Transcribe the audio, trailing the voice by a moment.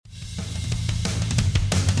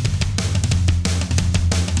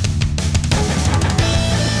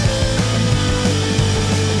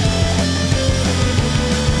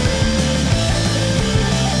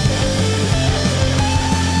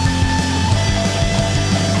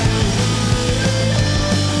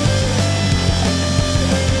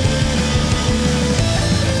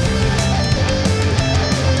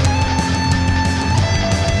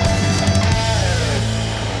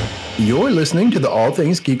You're listening to the All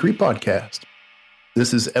Things Geekery podcast.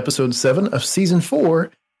 This is episode 7 of season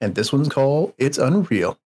 4, and this one's called It's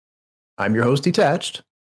Unreal. I'm your host, Detached.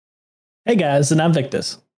 Hey guys, and I'm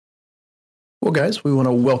Victus. Well, guys, we want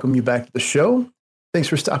to welcome you back to the show. Thanks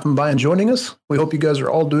for stopping by and joining us. We hope you guys are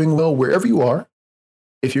all doing well wherever you are.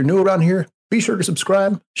 If you're new around here, be sure to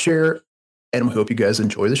subscribe, share, and we hope you guys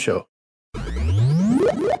enjoy the show.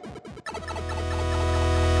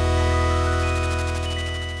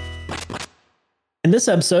 In this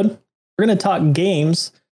episode, we're going to talk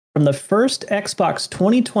games from the first Xbox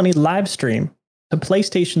 2020 live stream to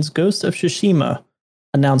PlayStation's Ghost of Tsushima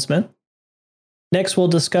announcement. Next, we'll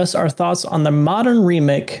discuss our thoughts on the modern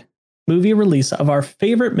remake movie release of our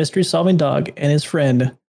favorite mystery-solving dog and his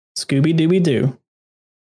friend, Scooby-Dooby-Doo.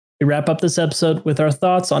 We wrap up this episode with our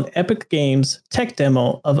thoughts on Epic Games' tech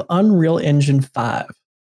demo of Unreal Engine 5.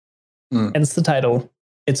 Hence the title,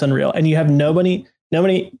 It's Unreal. And you have no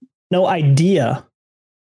idea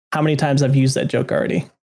how many times I've used that joke already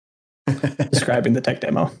describing the tech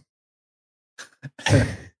demo.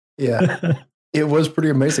 Yeah, it was pretty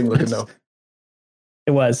amazing looking though.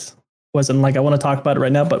 It wasn't like I want to talk about it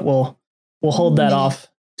right now, but we'll hold that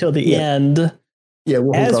off till the end. Yeah,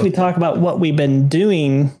 as we talk about what we've been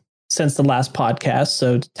doing since the last podcast.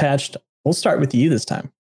 So Detached, we'll start with you this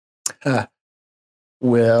time.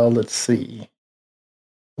 Well, let's see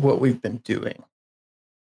what we've been doing.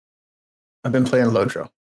 I've been playing Lotro.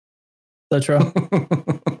 Lotro?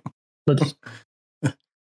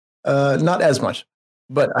 Not as much,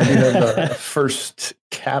 but I do have a first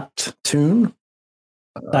capped tune.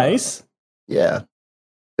 Nice. Yeah.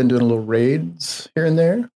 Been doing a little raids here and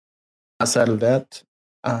there. Outside of that,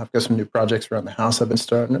 I've got some new projects around the house I've been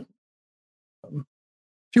starting. A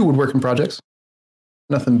few woodworking projects.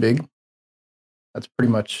 Nothing big. That's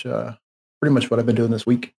pretty much what I've been doing this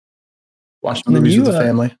week. Watching movies with the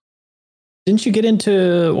family. Didn't you get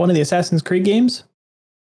into one of the Assassin's Creed games?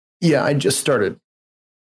 Yeah, I just started.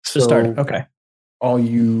 Okay. All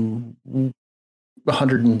you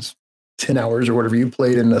 110 hours or whatever you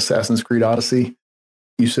played in Assassin's Creed Odyssey,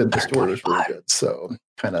 you said the story was really good. So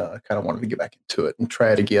kind of wanted to get back into it and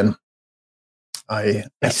try it again. I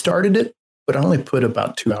started it, but I only put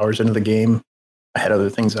about 2 hours into the game. I had other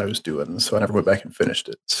things I was doing, so I never went back and finished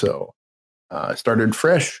it. So I started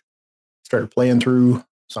fresh, started playing through.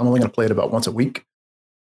 So I'm only going to play it about once a week.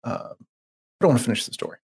 I don't want to finish the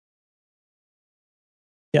story.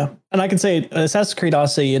 Yeah. And I can say Assassin's Creed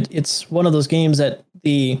Odyssey, it's one of those games that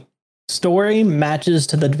the story matches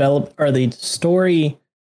to the story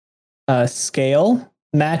scale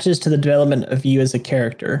matches to the development of you as a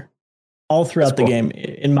character all throughout the game,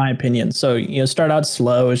 in my opinion. So, start out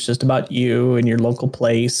slow. It's just about you and your local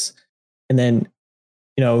place. And then,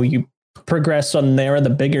 you progress on there, the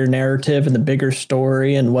bigger narrative and the bigger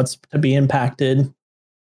story and what's to be impacted.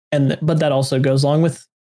 But that also goes along with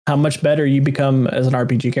how much better you become as an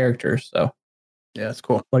RPG character. So yeah, that's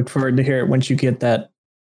cool. Look forward to hear it once you get that.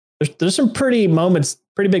 There's some pretty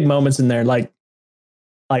big moments in there. Like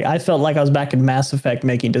I felt like I was back in Mass Effect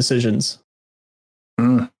making decisions.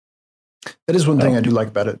 That is one thing I do like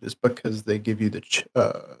about it, is because they give you the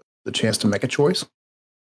chance to make a choice.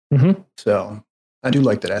 Mm-hmm. So I do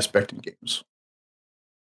like that aspect in games.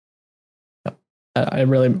 I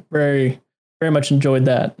really very, very much enjoyed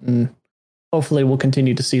that. And hopefully we'll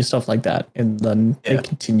continue to see stuff like that. And then they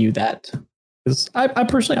continue that. Because I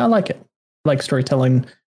personally, I like it. I like storytelling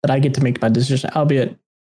that I get to make my decision, albeit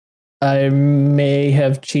I may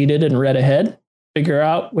have cheated and read ahead, figure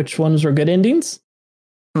out which ones were good endings.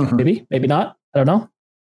 Mm-hmm. Maybe not. I don't know.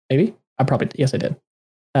 Maybe. Yes, I did.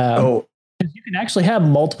 You can actually have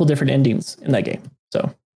multiple different endings in that game.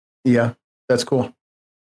 So yeah, that's cool.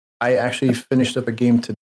 I actually finished up a game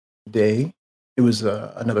today. It was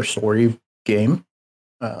another story game.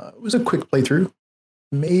 It was a quick playthrough,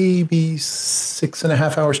 maybe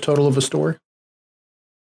 6.5 hours total of a story.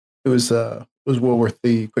 It was well worth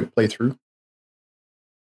the quick playthrough. It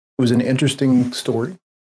was an interesting story,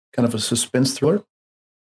 kind of a suspense thriller.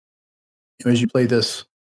 As you play this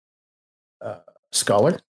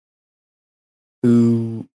scholar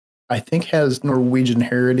who I think has Norwegian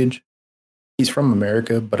heritage. He's from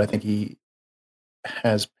America, but I think he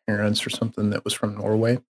has parents or something that was from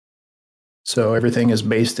Norway. So everything is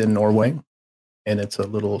based in Norway, and it's a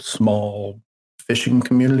little small fishing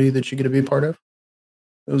community that you get to be a part of.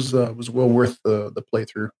 It was well worth the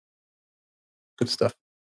playthrough. Good stuff.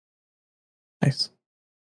 Nice.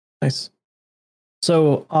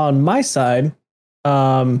 So on my side,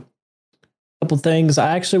 couple things.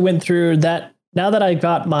 I actually went through that. Now that I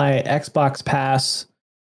got my Xbox Pass,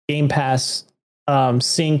 Game Pass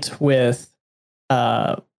synced with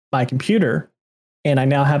my computer, and I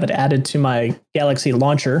now have it added to my Galaxy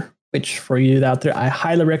launcher, which for you out there, I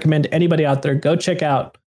highly recommend anybody out there go check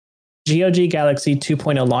out GOG Galaxy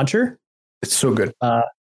 2.0 launcher. It's so good.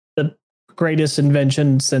 The greatest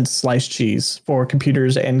invention since sliced cheese for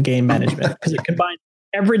computers and game management, because it combines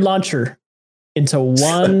every launcher into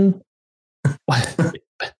one.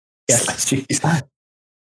 Yes. Sliced cheese.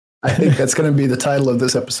 I think that's going to be the title of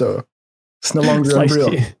this episode. It's no longer Sliced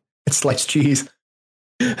Unreal. cheese. It's sliced cheese.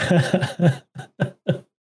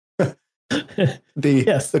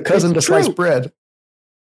 The cousin to sliced bread.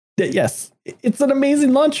 Yes, it's an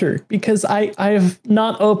amazing launcher because I've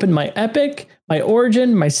not opened my Epic, my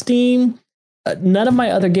Origin, my Steam, none of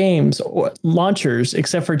my other games or launchers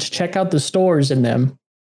except for to check out the stores in them.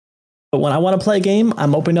 But when I want to play a game,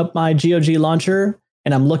 I'm opening up my GOG launcher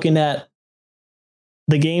and I'm looking at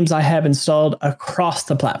the games I have installed across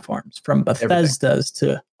the platforms, from Bethesda's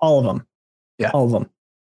to all of them. Yeah, all of them.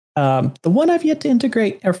 The one I've yet to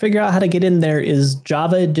integrate or figure out how to get in there is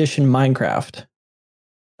Java Edition Minecraft.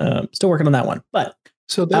 Still working on that one. But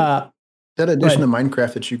so that edition of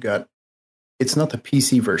Minecraft that you got, it's not the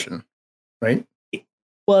PC version, right?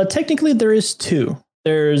 Well, technically there is two.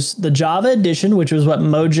 There's the Java edition, which was what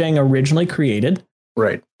Mojang originally created,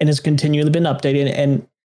 right, and has continually been updated.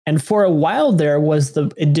 And for a while there was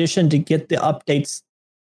the edition to get the updates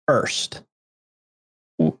first.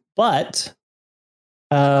 But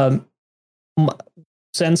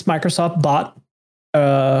since Microsoft bought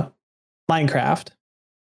Minecraft,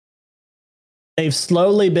 they've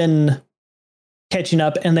slowly been catching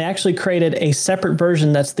up, and they actually created a separate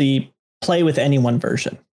version that's the play with anyone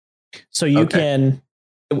version. So you can,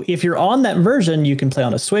 if you're on that version, you can play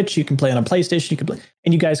on a Switch, you can play on a PlayStation, you can play,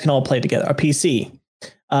 and you guys can all play together. A PC.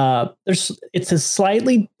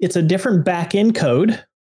 It's a different back-end code.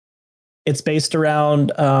 It's based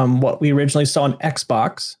around what we originally saw on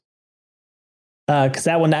Xbox, because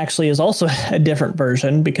that one actually is also a different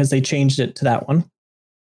version because they changed it to that one.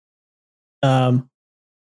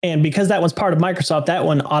 And because that one's part of Microsoft, that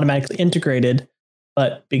one automatically integrated.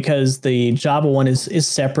 But because the Java one is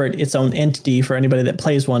separate, its own entity for anybody that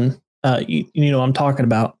plays one, you know what I'm talking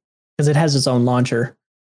about, because it has its own launcher.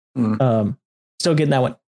 Still getting that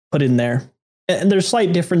one put in there. And there's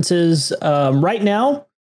slight differences. Right now,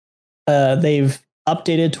 they've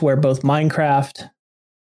updated to where both Minecraft,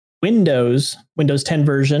 Windows 10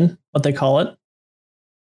 version, what they call it,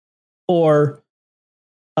 or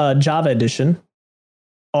Java edition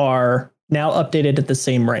are now updated at the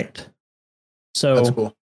same rate. So that's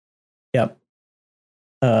cool. Yep.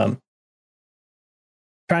 Trying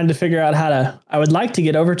to figure out I would like to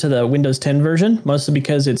get over to the Windows 10 version, mostly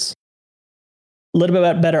because it's a little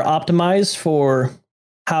bit better optimized for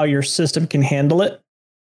how your system can handle it.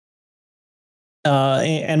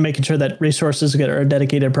 And making sure that resources are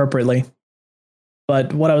dedicated appropriately.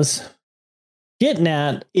 But what I was getting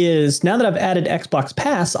at is, now that I've added Xbox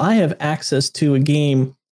Pass, I have access to a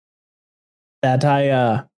game that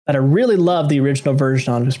I really love the original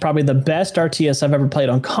version on. It was probably the best RTS I've ever played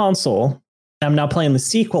on console. I'm now playing the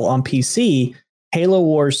sequel on PC, Halo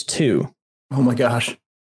Wars 2. Oh my gosh.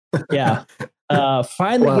 Yeah.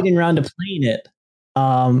 Finally getting around to playing it.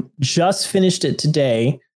 Just finished it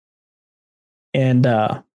today. And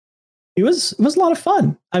it was a lot of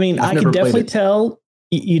fun. I mean, I can definitely tell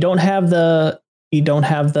you don't have the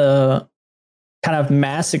kind of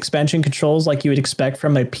mass expansion controls like you would expect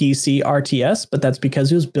from a PC RTS, but that's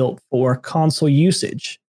because it was built for console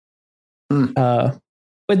usage. With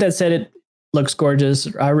that said, it looks gorgeous.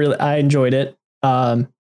 I enjoyed it.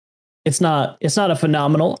 It's not a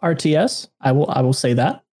phenomenal RTS. I will say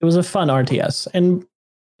that. It was a fun RTS, and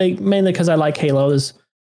mainly because I like Halo is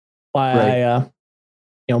why I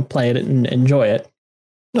play it and enjoy it.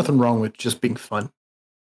 Nothing wrong with just being fun.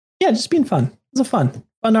 Yeah, just being fun. It's a fun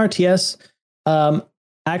RTS.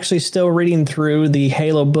 Actually still reading through the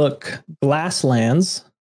Halo book Glasslands.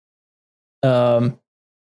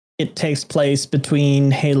 It takes place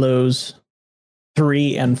between Halos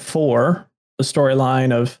 3 and 4. The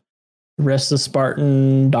storyline of Rest of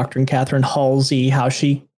Spartan, Dr. and Catherine Halsey, how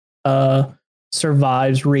she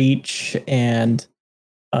survives Reach, and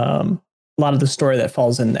a lot of the story that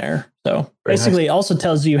falls in there. So basically, it also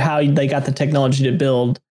tells you how they got the technology to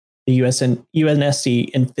build the UNSC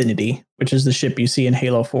Infinity, which is the ship you see in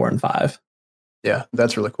Halo 4 and 5. Yeah,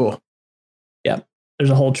 that's really cool. Yeah,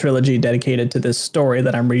 there's a whole trilogy dedicated to this story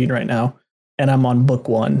that I'm reading right now, and I'm on book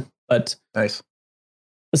 1. But nice.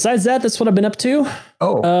 Besides that, that's what I've been up to.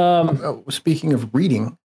 Speaking of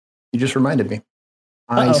reading, you just reminded me.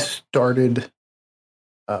 I started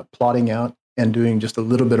plotting out and doing just a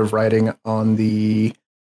little bit of writing on the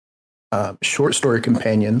short story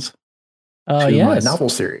companions to my Yes. novel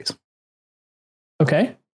series.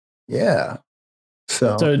 Okay. Yeah.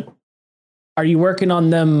 So are you working on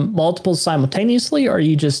them multiple simultaneously, or are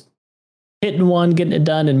you just hitting one, getting it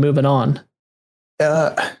done, and moving on?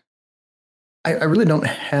 I really don't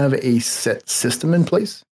have a set system in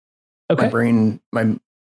place. Okay. My brain,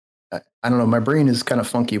 I don't know, my brain is kind of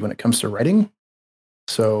funky when it comes to writing.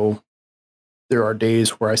 So there are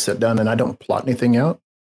days where I sit down and I don't plot anything out.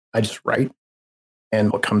 I just write,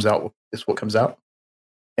 and what comes out is what comes out.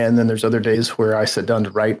 And then there's other days where I sit down to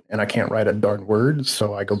write and I can't write a darn word.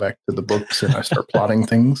 So I go back to the books and I start plotting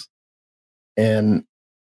things. And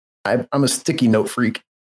I'm a sticky note freak.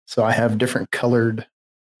 So I have different colored,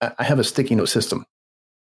 I have a sticky note system.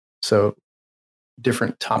 So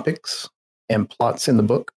different topics and plots in the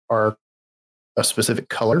book are a specific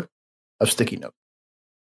color of sticky note.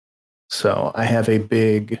 So I have a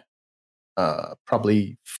big,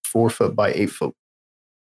 probably 4 foot by 8 foot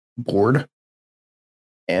board,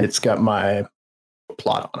 and it's got my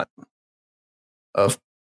plot on it of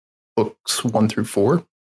books 1 through 4.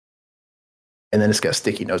 And then it's got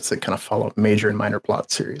sticky notes that kind of follow major and minor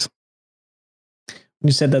plot series.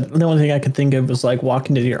 You said that the only thing I could think of was like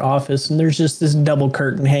walking into your office and there's just this double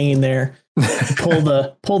curtain hanging there. pull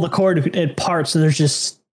the cord, it parts, and there's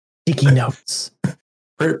just sticky notes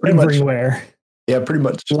pretty everywhere. Much. Yeah, pretty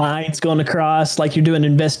much. Lines going across like you're doing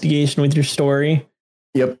an investigation with your story.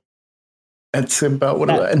 Yep. That's about what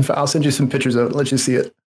I'll send you some pictures of it, let you see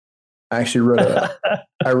it. I actually wrote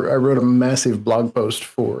I wrote a massive blog post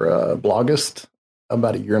for Blogist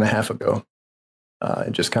about 1.5 years ago.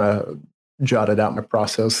 And just kind of jotted out my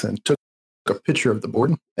process and took a picture of the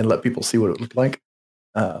board and let people see what it looked like.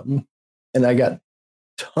 And I got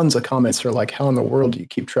tons of comments that are like, how in the world do you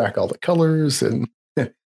keep track of all the colors? And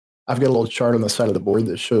I've got a little chart on the side of the board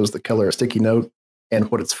that shows the color of sticky note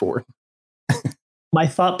and what it's for. My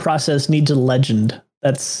thought process needs a legend.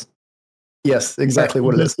 That's yes, exactly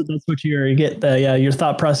what it is. That's what you get. Your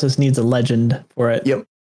thought process needs a legend for it. Yep.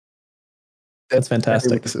 That's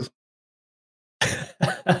fantastic. Exactly what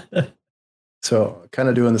this is. So kind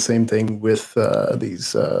of doing the same thing with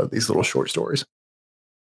these little short stories.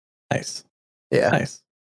 Nice. Yeah. Nice.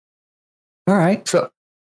 All right. So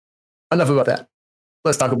enough about that.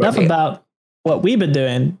 Let's talk about about what we've been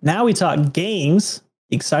doing. Now we talk games.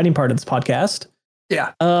 The exciting part of this podcast.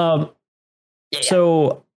 Yeah.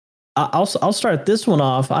 So I'll start this one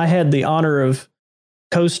off. I had the honor of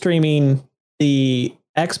co-streaming the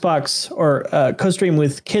Xbox or co-stream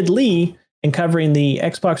with Kid Lee and covering the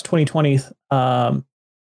Xbox 2020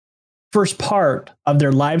 first part of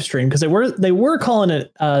their live stream, because they were calling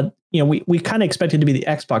it we kind of expected to be the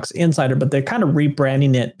Xbox Insider, but they're kind of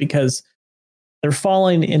rebranding it because they're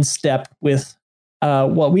falling in step with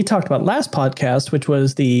what we talked about last podcast, which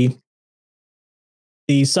was the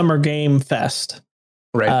Summer Game Fest,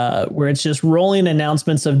 right? Where it's just rolling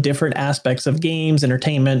announcements of different aspects of games,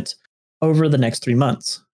 entertainment over the next 3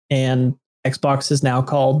 months. And Xbox has now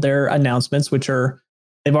called their announcements, which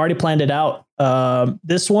they've already planned it out.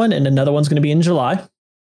 This one and another one's going to be in July.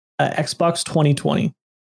 Xbox 2020.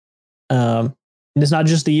 And it's not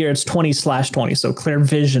just the year; it's 20/20. So Clear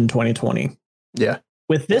Vision 2020. Yeah.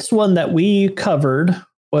 With this one that we covered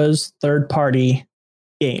was third-party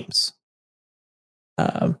games.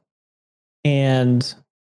 And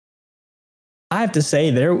I have to say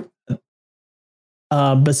there,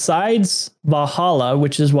 besides Valhalla,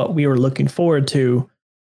 which is what we were looking forward to,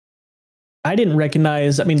 I didn't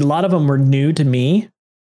recognize, a lot of them were new to me.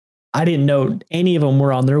 I didn't know any of them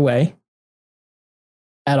were on their way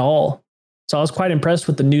at all. So I was quite impressed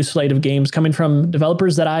with the new slate of games coming from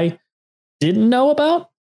developers that I didn't know about.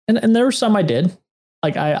 And there were some I did.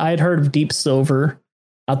 Like I had heard of Deep Silver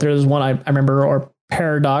out there. There's one I remember, or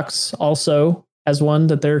Paradox also has one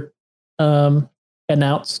that they're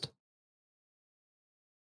announced.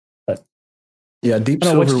 But yeah, Deep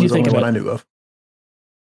Silver was the only one I knew of.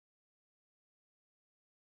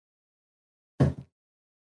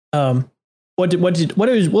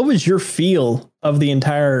 What was your feel of the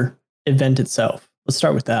entire event itself? Let's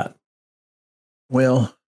start with that.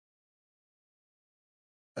 Well,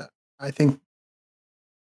 I think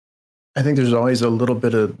there's always a little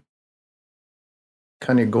bit of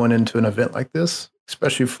kind of going into an event like this,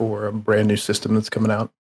 especially for a brand new system that's coming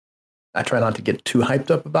out. I try not to get too hyped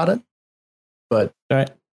up about it, but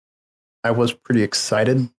I was pretty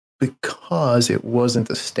excited because it wasn't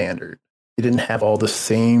the standard. You didn't have all the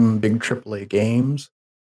same big AAA games.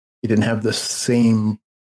 You didn't have the same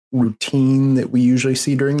routine that we usually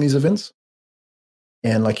see during these events.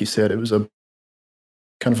 And like you said, it was a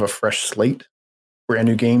kind of a fresh slate, brand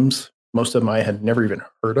new games. Most of them I had never even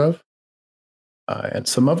heard of. and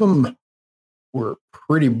some of them were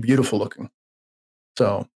pretty beautiful looking.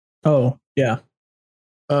 So, Oh, yeah.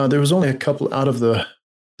 there was only a couple out of the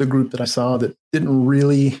group that I saw that didn't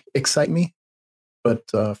really excite me, but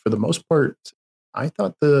for the most part, I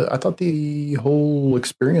thought the whole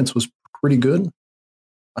experience was pretty good.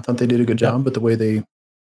 I thought they did a good job, but the way they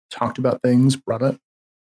talked about things, brought it,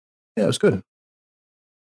 yeah, it was good.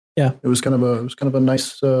 Yeah, it was kind of a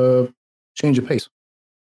nice change of pace.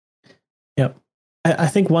 Yep. I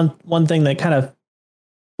think one thing that kind of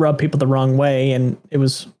rubbed people the wrong way, and it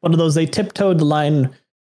was one of those, they tiptoed the line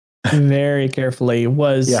very carefully,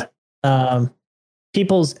 was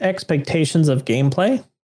people's expectations of gameplay.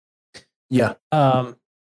 Yeah.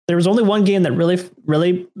 There was only one game that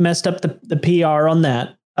really messed up the PR on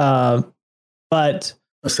that. But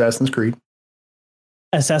Assassin's Creed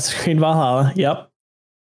Valhalla, yep.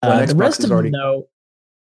 The rest of them, though,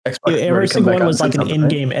 Xbox every single one was like an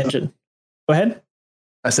in-game right? engine. Go ahead.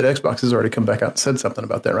 I said Xbox has already come back out and said something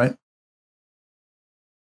about that, right?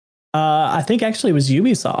 I think actually it was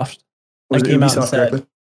Ubisoft that came out and said, directly?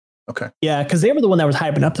 Okay. Yeah, because they were the one that was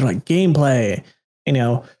hyping up. They're like, gameplay,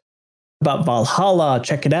 about Valhalla,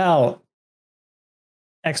 check it out.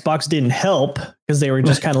 Xbox didn't help because they were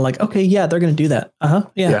just kind of like, okay, yeah, they're going to do that.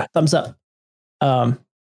 Yeah, thumbs up.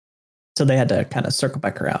 So they had to kind of circle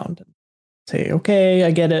back around and say, okay,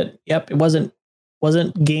 I get it. Yep, it wasn't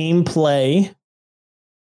gameplay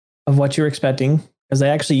of what you were expecting, because they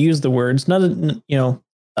actually used the words. None of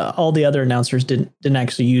all the other announcers didn't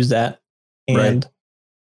actually use that. And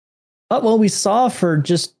but what we saw, for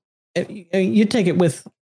just, you take it with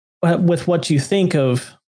what you think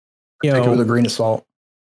of, take it with a grain of salt.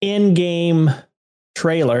 In-game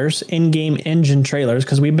trailers, in-game engine trailers,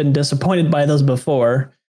 because we've been disappointed by those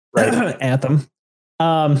before. Right. Anthem.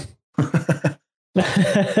 Because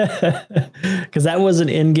that was an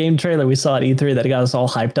in-game trailer we saw at E3 that got us all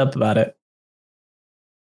hyped up about it.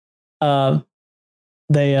 But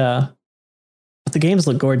the games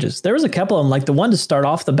look gorgeous. There was a couple of them, like the one to start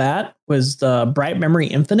off the bat was the Bright Memory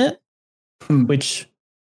Infinite, which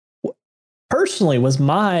personally was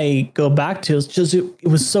my go back to. It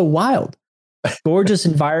was so wild. Gorgeous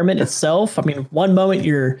environment itself. I mean, one moment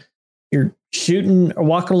you're shooting or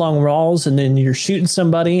walking along walls, and then you're shooting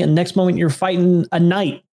somebody, and next moment you're fighting a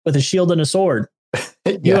knight with a shield and a sword.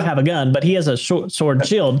 You don't have a gun, but he has a short sword and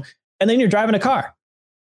shield, and then you're driving a car.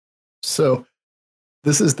 So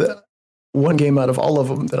this is the one game out of all of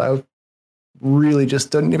them that I really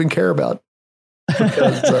just didn't even care about,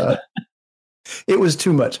 because it was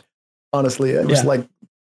too much. Honestly, it was like,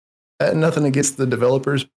 nothing against the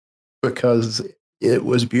developers, because it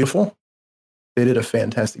was beautiful. They did a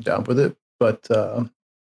fantastic job with it, but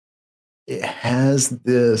it has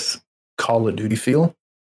this Call of Duty feel,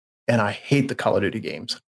 and I hate the Call of Duty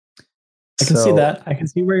games. I can see that. I can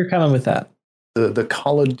see where you're coming with that. The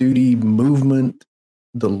Call of Duty movement,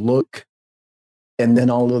 the look, and then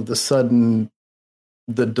all of a sudden,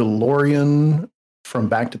 the DeLorean from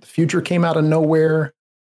Back to the Future came out of nowhere,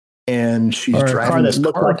 and she's driving a car that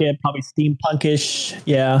looked like it, probably steampunkish.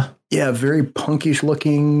 Yeah, very punkish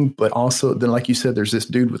looking, but also then, like you said, there's this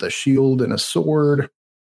dude with a shield and a sword,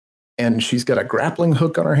 and she's got a grappling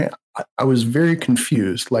hook on her hand. I was very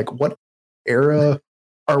confused. Like, what era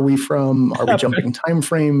are we from? Are we jumping time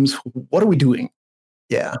frames? What are we doing?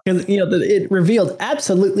 Yeah. Because, it revealed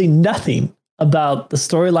absolutely nothing about the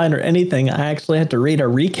storyline or anything. I actually had to read a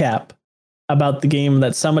recap about the game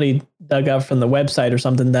that somebody dug up from the website or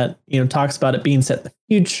something that, talks about it being set in the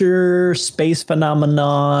future, space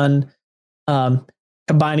phenomenon,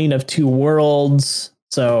 combining of two worlds.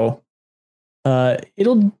 So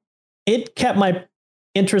it kept my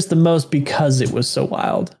interest the most because it was so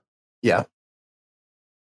wild. Yeah.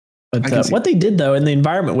 But what they did, though, in the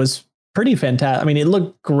environment was pretty fantastic. I mean, it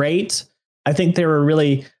looked great. I think they were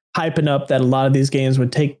really hyping up that a lot of these games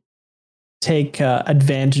would take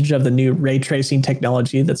advantage of the new ray tracing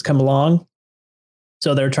technology that's come along.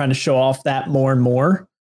 So they're trying to show off that more and more.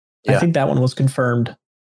 Yeah. I think that one was confirmed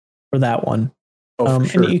for that one. For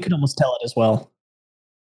sure. And you can almost tell it as well.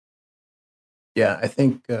 Yeah, I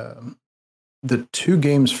think the two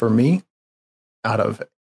games for me, out of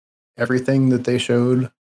everything that they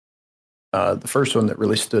showed, the first one that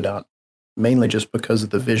really stood out, mainly just because of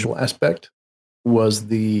the visual aspect, was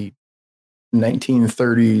the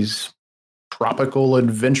 1930s tropical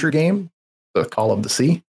adventure game, The Call of the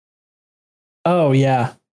Sea. Oh,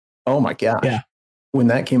 yeah. Oh, my gosh. Yeah. When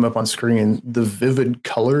that came up on screen, the vivid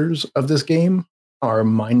colors of this game are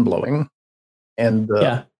mind-blowing. And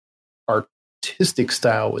the artistic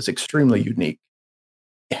style was extremely unique.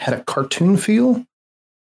 It had a cartoon feel,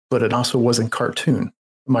 but it also wasn't cartoon.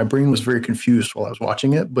 my brain was very confused while I was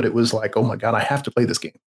watching it, but it was like, oh my God, I have to play this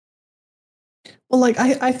game. Well, like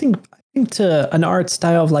I think to an art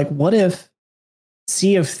style of like, what if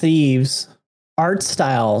Sea of Thieves art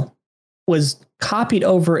style was copied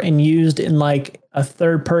over and used in like a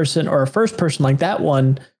third person or a first person, like that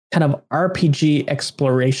one kind of RPG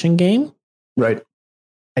exploration game? Right.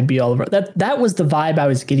 I'd be all over that. That was the vibe I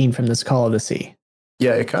was getting from this Call of the Sea.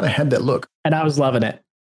 Yeah, it kind of had that look. And I was loving it.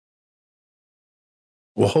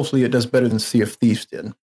 Well, hopefully it does better than Sea of Thieves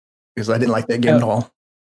did, because I didn't like that game at all.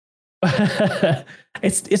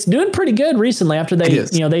 It's doing pretty good recently after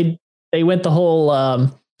they went the whole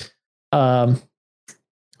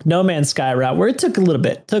No Man's Sky route, where it took a little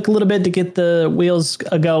bit to get the wheels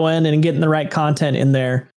going and getting the right content in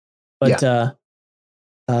there. But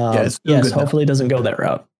yes, hopefully it doesn't go that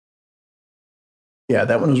route. Yeah,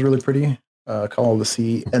 that one was really pretty. Call of the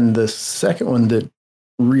Sea. And the second one that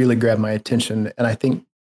really grabbed my attention, and I think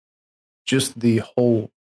just the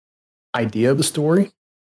whole idea of the story,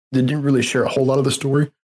 they didn't really share a whole lot of the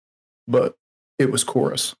story, but it was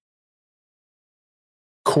Chorus.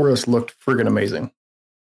 Chorus looked friggin' amazing.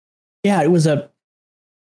 Yeah, it was a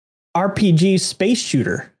RPG space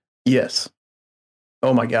shooter. Yes.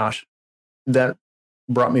 Oh my gosh. That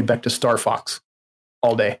brought me back to Star Fox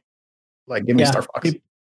all day. Like, give me Star Fox.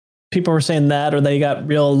 People were saying that, or they got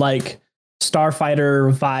real like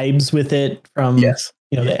Starfighter vibes with it from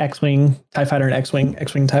the X-Wing TIE Fighter and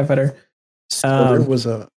X-Wing TIE Fighter. So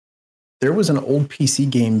there was an old PC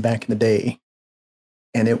game back in the day,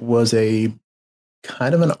 and it was a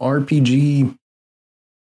kind of an RPG.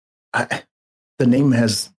 The name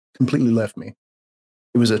has completely left me.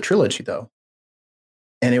 It was a trilogy though,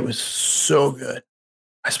 and it was so good.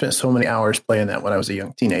 I spent so many hours playing that when I was a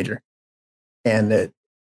young teenager, and it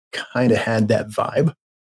kind of had that vibe,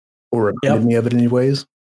 or reminded me of it anyways.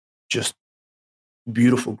 Just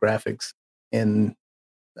beautiful graphics, and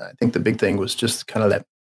I think the big thing was just kind of that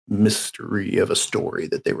mystery of a story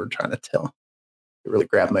that they were trying to tell. It really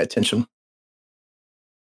grabbed my attention.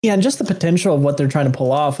 Yeah, and just the potential of what they're trying to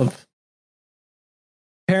pull off of.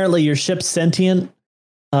 Apparently your ship's sentient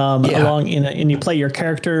along and you play your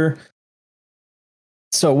character.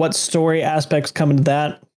 So what story aspects come into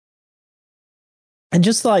that? And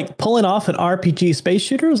just like pulling off an RPG space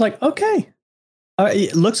shooter was like, okay,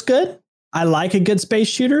 it looks good. I like a good space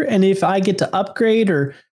shooter. And if I get to upgrade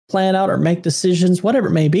or plan out or make decisions, whatever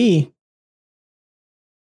it may be,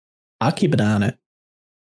 I'll keep an eye on it.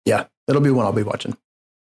 Yeah, that'll be one I'll be watching.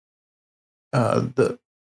 The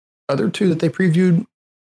other two that they previewed,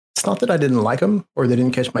 it's not that I didn't like them or they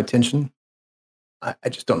didn't catch my attention. I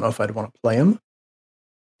just don't know if I'd want to play them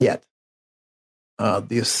yet.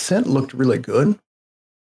 The Ascent looked really good. Of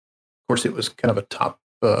course, it was kind of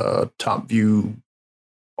a top view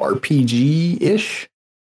RPG-ish.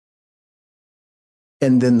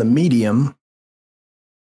 And then the Medium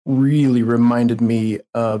really reminded me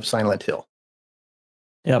of Silent Hill.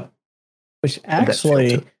 Yep. Which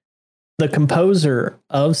actually, the composer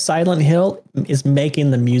of Silent Hill is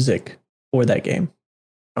making the music for that game.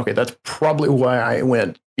 Okay, that's probably why I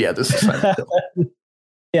went, yeah, this is Silent Hill.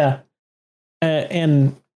 Yeah.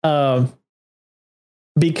 And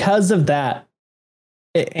because of that,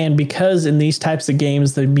 and because in these types of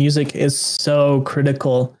games, the music is so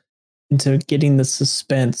critical into getting the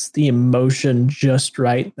suspense, the emotion just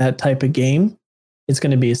right, that type of game, it's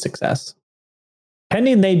going to be a success.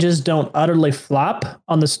 Pending they just don't utterly flop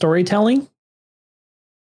on the storytelling,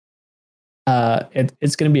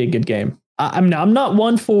 it's going to be a good game. I'm not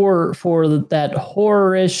one for that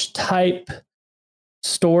horror-ish type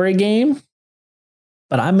story game,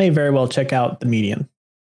 but I may very well check out the Medium.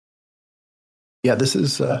 Yeah, this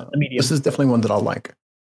is definitely one that I'll like.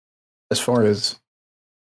 As far as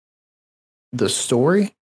the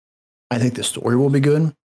story, I think the story will be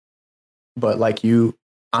good. But like you,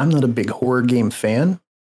 I'm not a big horror game fan.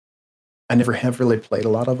 I never have really played a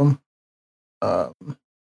lot of them. I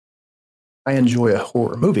enjoy a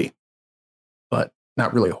horror movie, but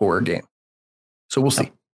not really a horror game. So we'll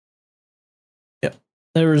see. Yep.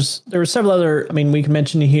 There were several other, I mean, we can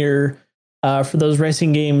mention here for those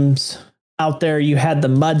racing games out there, you had the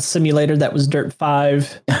mud simulator that was Dirt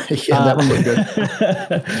 5. Yeah, that one looked good.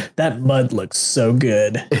 That mud looks so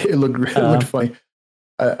good. It looked funny.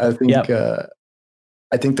 I think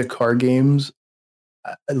I think the car games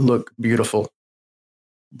look beautiful.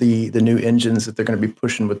 The new engines that they're going to be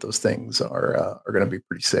pushing with those things are going to be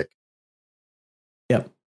pretty sick. Yep.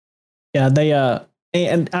 Yeah, they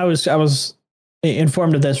and I was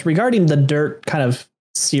informed of this regarding the Dirt kind of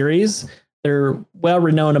series. they're well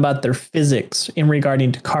renowned about their physics in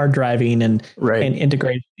regarding to car driving and Right. and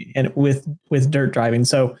integration and with dirt driving.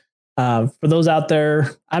 So for those out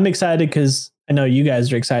there, I'm excited because I know you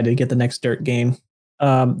guys are excited to get the next dirt game.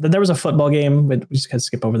 Then there was a football game, but we just kind of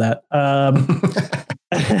skip over that.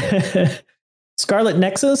 Scarlet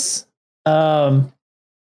Nexus, Bandai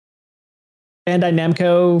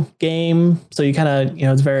Namco game. So you kind of,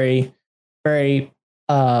 it's very, very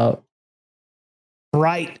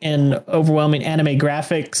bright and overwhelming anime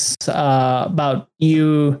graphics about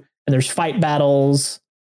you, and there's fight battles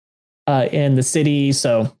in the city.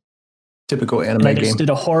 So typical anime I game. just did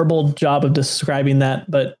a horrible job of describing that,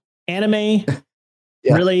 but anime,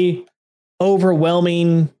 Yeah. really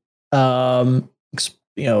overwhelming,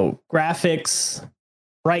 graphics,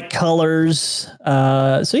 bright colors.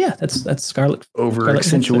 So yeah, that's Scarlet. Over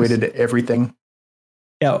accentuated everything.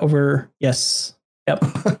 Yeah, yes. Yep.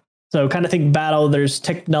 So kind of think battle, there's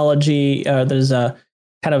technology, there's a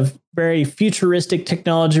kind of very futuristic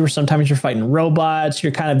technology where sometimes you're fighting robots,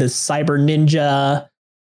 you're kind of this cyber ninja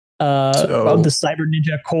of the cyber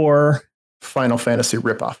ninja core. Final Fantasy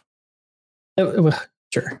ripoff.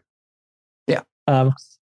 Sure. Yeah.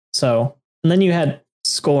 So, and then you had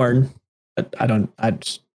Scorn. But I don't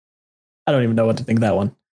even know what to think of that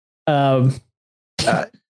one.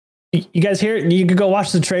 You guys hear it? You could go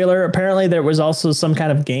watch the trailer. Apparently there was also some kind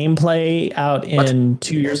of gameplay out in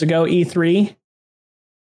 2 years ago, E3.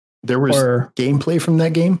 There was gameplay from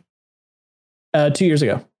that game? 2 years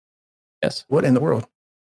ago. Yes. What in the world?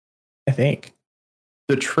 I think.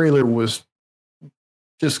 The trailer was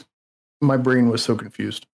just, my brain was so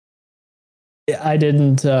confused. I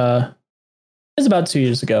didn't, it was about 2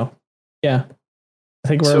 years ago. Yeah. I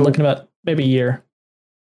think we're looking about maybe a year.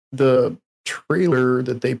 The trailer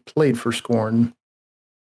that they played for Scorn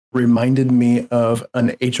reminded me of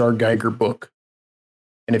an H.R. Geiger book.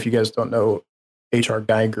 And if you guys don't know, H.R.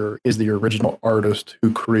 Geiger is the original artist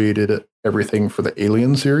who created everything for the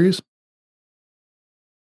Alien series.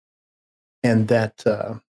 And that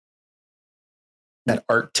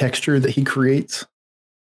art texture that he creates,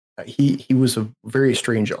 he was a very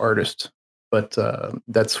strange artist. But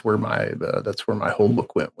that's where my whole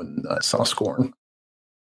look went when I saw Scorn.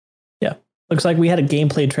 Yeah, looks like we had a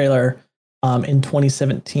gameplay trailer in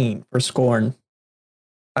 2017 for Scorn.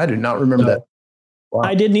 I do not remember that. Wow.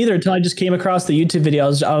 I didn't either until I just came across the YouTube video. I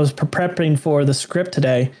was prepping for the script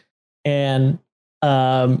today and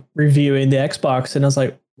reviewing the Xbox, and I was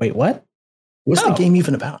like, "Wait, what? What's the game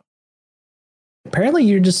even about?"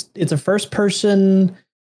 Apparently, it's a first person.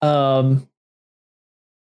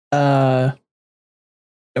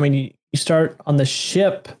 You start on the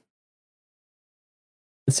ship.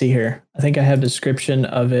 Let's see here. I think I have a description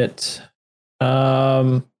of it.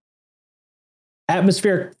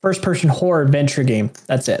 Atmospheric first-person horror adventure game.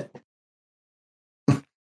 That's it.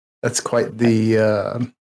 That's quite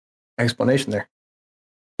the explanation there.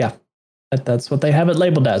 Yeah, that's what they have it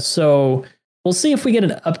labeled as. So we'll see if we get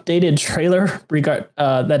an updated trailer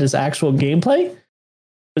that is actual gameplay.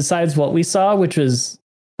 Besides what we saw, which was,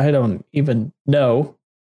 I don't even know.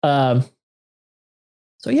 So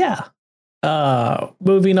yeah.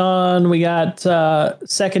 Moving on, we got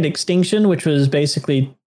Second Extinction, which was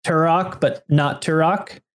basically Turok, but not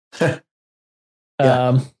Turok.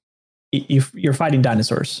 You're fighting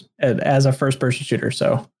dinosaurs as a first-person shooter.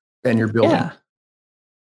 So and you're building. Yeah.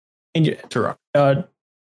 And you Turok.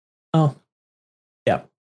 Yeah.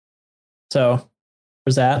 So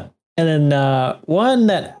there's that. And then one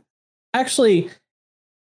that actually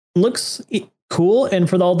looks cool, and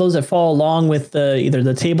for all those that follow along with either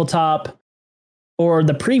the tabletop or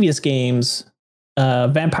the previous games,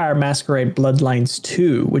 Vampire Masquerade Bloodlines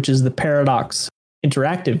 2, which is the Paradox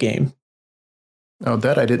interactive game. Oh,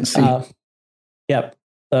 that I didn't see. Yep.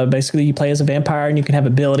 Basically, you play as a vampire, and you can have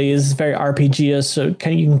abilities. It's very RPG-ish, so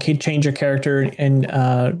you can change your character and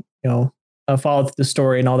follow the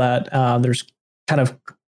story and all that. There's kind of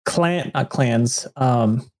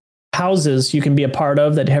houses you can be a part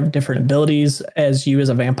of that have different abilities as you as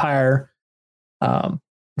a vampire. For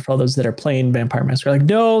all those that are playing Vampire Masquerade, like,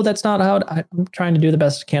 no, that's not how I'm trying to do the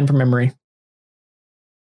best I can from memory.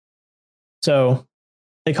 So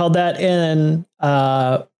they called that in.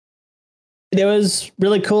 It was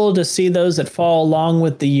really cool to see those that fall along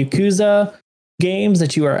with the Yakuza games,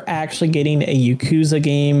 that you are actually getting a Yakuza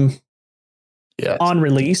game on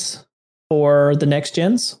release for the next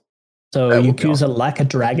gens. So Yakuza awesome. Like a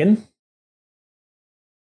Dragon.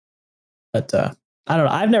 But I don't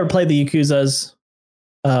know. I've never played the Yakuzas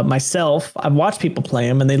myself. I've watched people play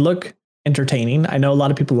them, and they look entertaining. I know a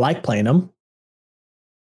lot of people like playing them.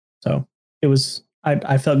 So it was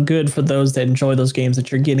I felt good for those that enjoy those games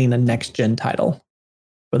that you're getting a next gen title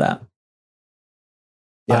for that.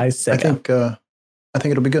 Yeah, I think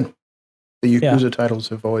it'll be good. The Yakuza titles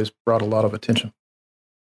have always brought a lot of attention.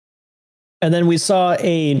 And then we saw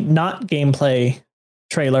a not gameplay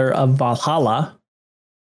trailer of Valhalla,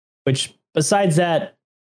 which besides that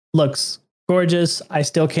looks gorgeous. I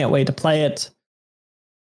still can't wait to play it.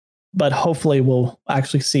 But hopefully we'll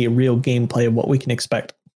actually see a real gameplay of what we can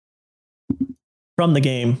expect from the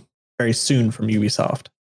game very soon from Ubisoft.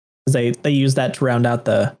 Because they used that to round out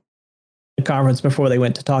the conference before they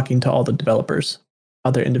went to talking to all the developers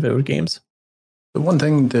of their individual games. The one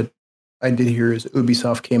thing that I did hear is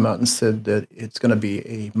Ubisoft came out and said that it's going to be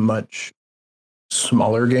a much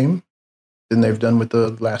smaller game than they've done with the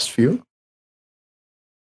last few.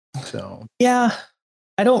 So yeah,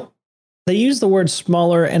 they use the word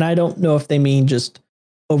smaller, and I don't know if they mean just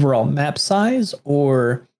overall map size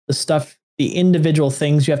or the individual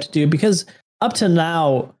things you have to do, because up to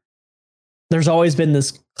now, there's always been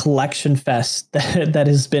this collection fest that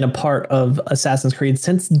has been a part of Assassin's Creed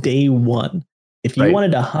since day one. If you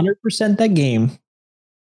wanted 100% that game,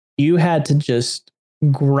 you had to just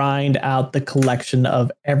grind out the collection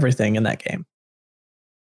of everything in that game.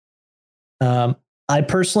 I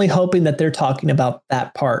personally hoping that they're talking about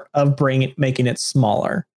that part of making it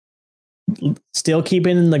smaller, still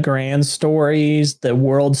keeping in the grand stories, the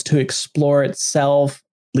worlds to explore itself,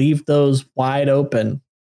 leave those wide open.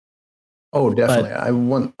 Oh, definitely.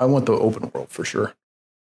 But I want the open world for sure.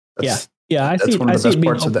 That's one of the best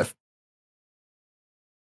parts of that.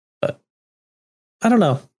 But I don't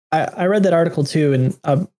know. I read that article too,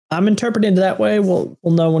 and I'm interpreting it that way. We'll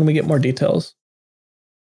know when we get more details.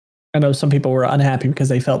 I know some people were unhappy because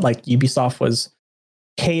they felt like Ubisoft was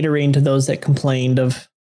catering to those that complained of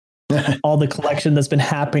all the collection that's been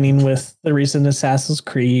happening with the recent Assassin's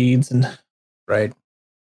Creeds, and right.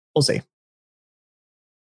 We'll see.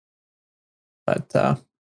 But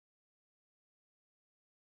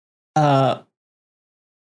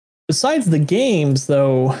besides the games,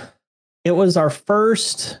 though, it was our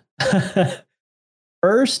first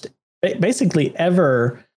basically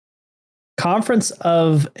ever conference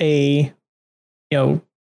of a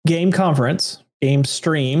game conference, game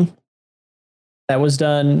stream that was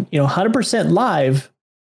done 100% live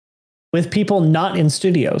with people not in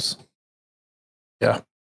studios. Yeah.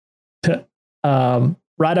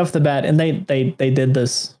 Right off the bat, and they did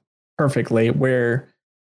this perfectly, where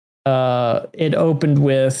it opened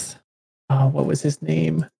with what was his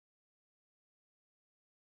name?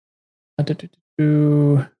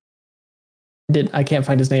 I can't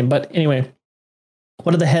find his name, but anyway,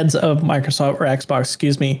 one of the heads of Microsoft or Xbox,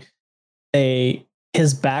 excuse me,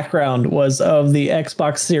 his background was of the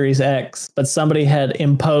Xbox Series X, but somebody had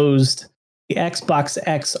imposed the Xbox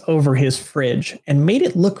X over his fridge and made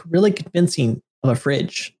it look really convincing of a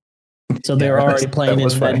fridge. So they were already playing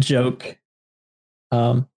into that joke.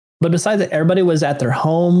 But besides that, everybody was at their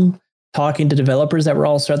home talking to developers that were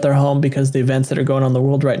also at their home because the events that are going on in the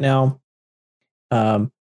world right now.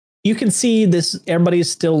 You can see this,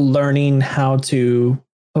 everybody's still learning how to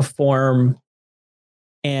perform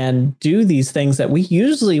and do these things that we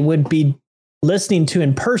usually would be listening to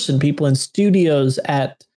in person, people in studios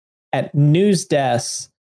at news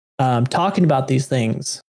desks, talking about these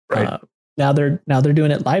things. Right. Now they're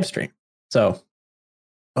doing it live stream. So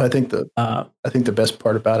I think the best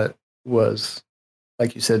part about it was,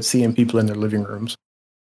 like you said, seeing people in their living rooms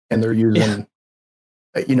and they're using,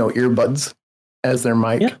 earbuds as their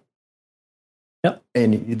mic. Yeah. Yep.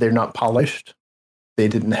 And they're not polished. They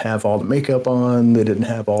didn't have all the makeup on. They didn't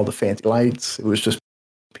have all the fancy lights. It was just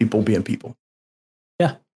people being people.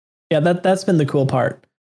 Yeah. Yeah. That's been the cool part.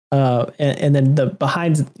 And then the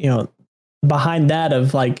behind that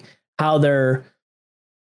of like how they're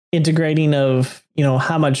integrating of,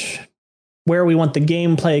 how much, where we want the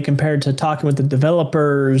gameplay compared to talking with the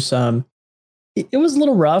developers. It was a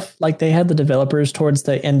little rough. Like they had the developers towards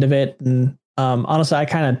the end of it. And honestly, I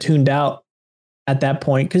kind of tuned out at that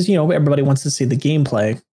point because, everybody wants to see the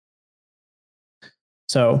gameplay.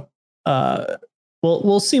 So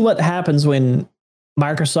we'll see what happens when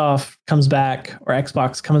Microsoft comes back or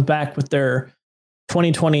Xbox comes back with their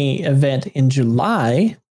 2020 event in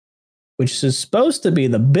July, which is supposed to be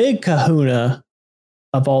the big kahuna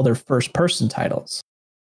of all their first-person titles.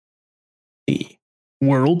 The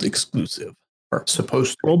world exclusive. Or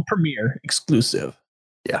supposed to. World premiere exclusive.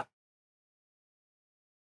 Yeah.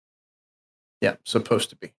 Yeah, supposed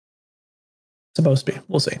to be. Supposed to be.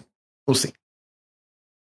 We'll see. We'll see.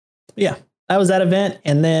 Yeah, that was that event.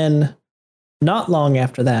 And then not long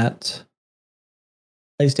after that,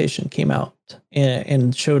 PlayStation came out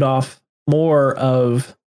and showed off more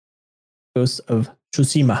of Ghost of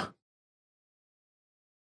Tsushima.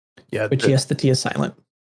 Yeah, which yes, the T is silent.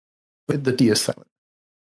 The D is silent.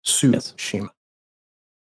 Tsushima.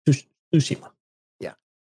 Tsushima. Yeah.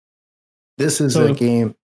 This is a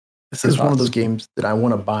game. This is one of those games that I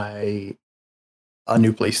want to buy a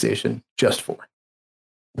new PlayStation just for.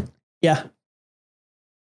 Yeah.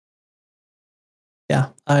 Yeah.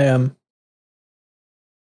 I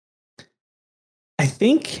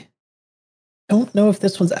think, don't know if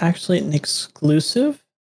this one's actually an exclusive.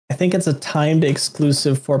 I think it's a timed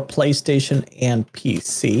exclusive for PlayStation and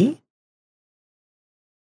PC.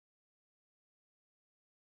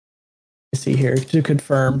 Let's see here to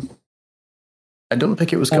confirm. I don't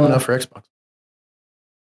think it was coming out for Xbox.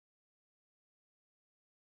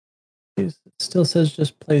 It still says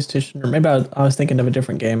just PlayStation, or maybe I was thinking of a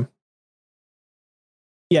different game.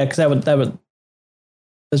 Yeah, because that would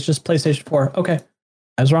it's just PlayStation 4. Okay,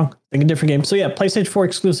 I was wrong. Thinking different game. So yeah, PlayStation 4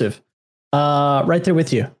 exclusive. Right there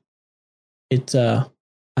with you. It's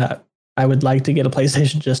I would like to get a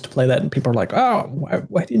PlayStation just to play that, and people are like, "Oh,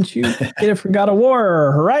 why didn't you get it for God of War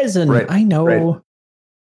or Horizon?" Right, I know. Right.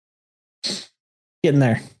 Getting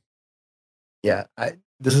there. Yeah,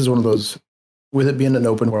 this is one of those, with it being an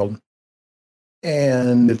open world,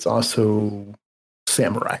 and it's also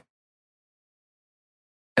samurai.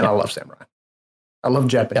 And I love samurai. I love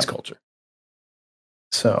Japanese culture.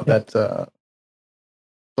 So that,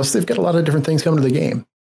 plus they've got a lot of different things coming to the game.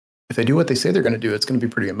 If they do what they say they're going to do, it's going to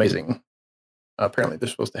be pretty amazing. Apparently, they're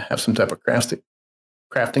supposed to have some type of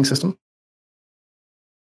crafting system.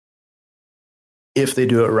 If they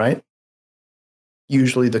do it right,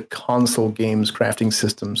 usually the console games crafting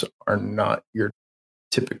systems are not your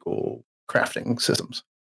typical crafting systems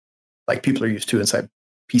like people are used to inside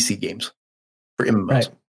PC games for MMOs. Right.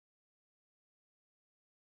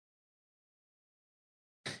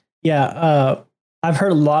 Yeah, I've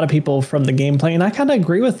heard a lot of people from the gameplay, and I kind of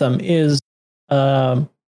agree with them. Is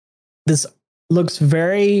this looks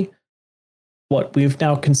very what we've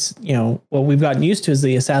now what we've gotten used to is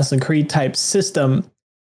the Assassin's Creed type system,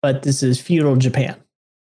 but this is feudal Japan.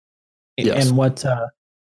 Yes. And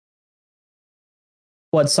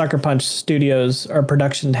what Sucker Punch Studios or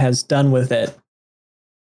production has done with it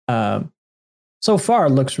so far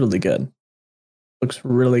looks really good. Looks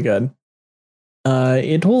really good.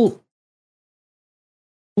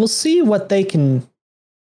 We'll see what they can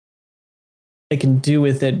do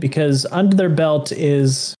with it, because under their belt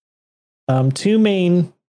is two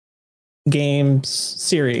main games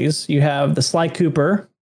series. You have the Sly Cooper,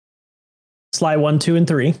 Sly 1, 2, and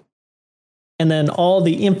 3, and then all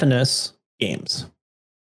the Infamous games.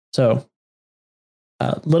 So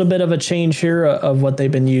a little bit of a change here of what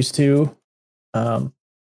they've been used to. And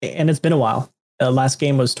it's been a while. The last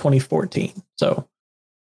game was 2014. So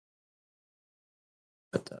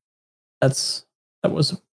but that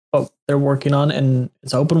was what they're working on, and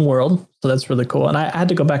it's open world. So that's really cool. And I had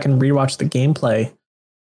to go back and rewatch the gameplay,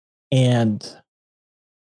 and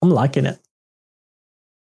I'm liking it.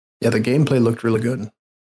 Yeah, the gameplay looked really good.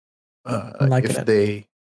 I'm liking it.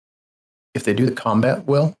 If they do the combat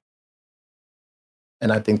well,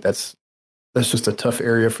 and I think that's just a tough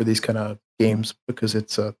area for these kind of games because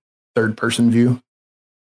it's a third-person view.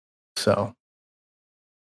 So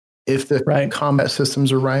if the combat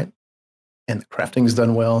systems are right and the crafting is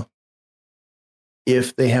done well,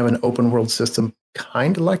 if they have an open world system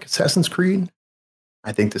kind of like Assassin's Creed,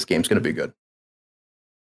 I think this game's going to be good.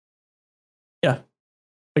 Yeah,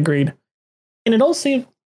 agreed. And it all seemed,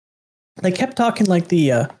 they kept talking like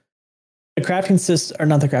the crafting system, or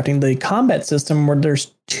not the crafting, the combat system, where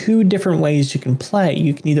there's two different ways you can play.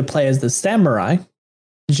 You can either play as the samurai,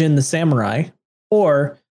 Jin the samurai,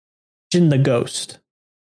 or Jin the ghost,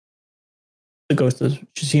 the ghost of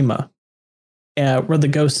Tsushima, where the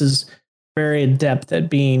ghost is very adept at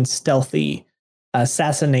being stealthy,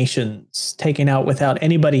 assassinations, taken out without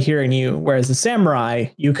anybody hearing you. Whereas the samurai,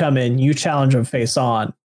 you come in, you challenge them face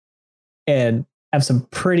on, and have some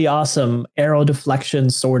pretty awesome arrow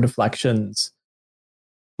deflections, sword deflections.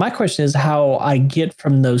 My question is how I get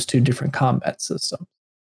from those two different combat systems,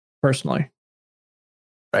 personally.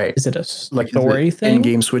 Right. Is it a story thing?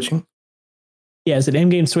 In-game switching? Yeah, is it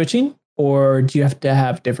in-game switching? Or do you have to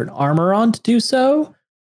have different armor on to do so?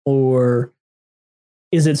 Or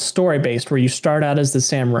is it story-based where you start out as the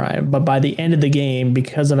samurai, but by the end of the game,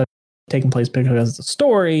 because of it taking place because of the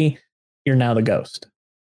story, you're now the ghost?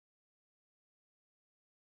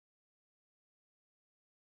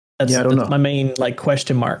 That's my main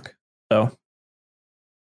question mark. So,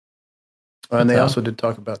 and they also did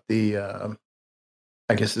talk about the,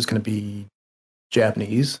 I guess it's going to be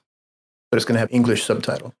Japanese, but it's going to have English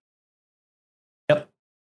subtitle.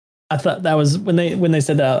 I thought that was when they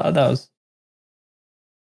said that, that was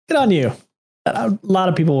good on you. A lot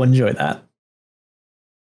of people would enjoy that.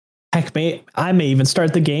 Heck, I may even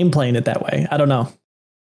start the game playing it that way. I don't know.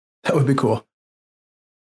 That would be cool.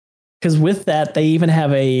 Because with that, they even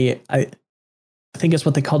have I think it's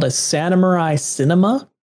what they called a Samurai Cinema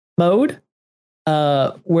mode,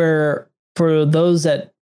 where for those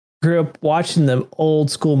that grew up watching the old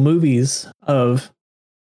school movies of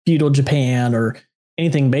feudal Japan or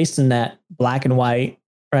anything based in that, black and white,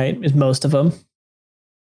 right, is most of them.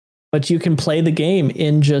 But you can play the game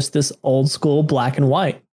in just this old school black and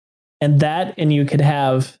white. And you could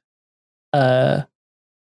have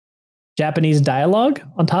Japanese dialogue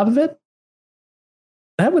on top of it.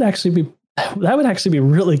 That would actually be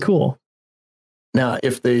really cool. Now,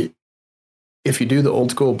 if you do the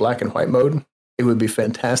old school black and white mode, it would be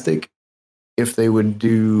fantastic if they would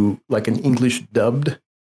do like an English dubbed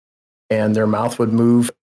and their mouth would move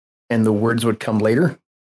and the words would come later,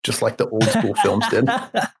 just like the old school films did.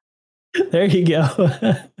 There you go.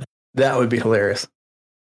 That would be hilarious.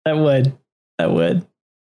 That would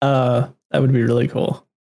be really cool.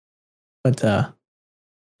 But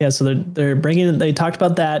yeah, so they're bringing. They talked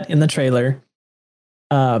about that in the trailer.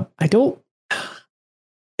 I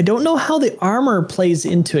don't know how the armor plays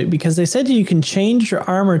into it, because they said you can change your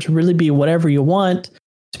armor to really be whatever you want,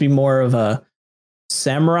 to be more of a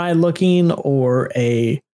samurai looking or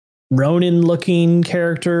a Ronin looking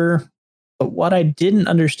character. But what I didn't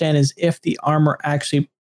understand is if the armor actually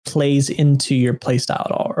plays into your playstyle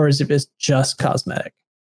at all, or is it just cosmetic?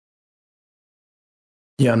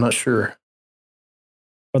 Yeah, I'm not sure.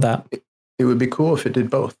 For that, it would be cool if it did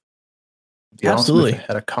both. It'd be absolutely. Awesome if it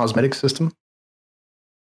had a cosmetic system.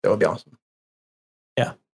 That would be awesome.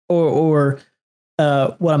 Yeah. Or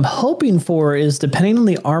what I'm hoping for is, depending on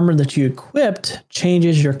the armor that you equipped,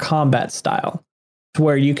 changes your combat style to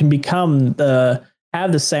where you can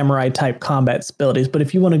have the samurai type combat abilities. But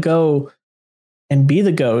if you want to go and be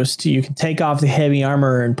the ghost, you can take off the heavy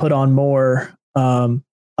armor and put on more of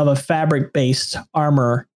a fabric based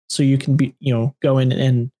armor, so you can go in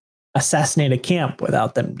and assassinate a camp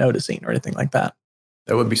without them noticing or anything like that.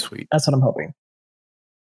 That would be sweet. That's what I'm hoping.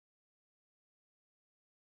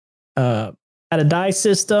 At a die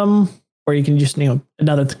system, or you can just,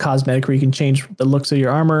 another cosmetic where you can change the looks of your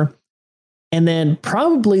armor. And then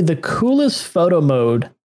probably the coolest photo mode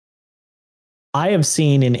I have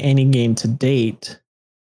seen in any game to date.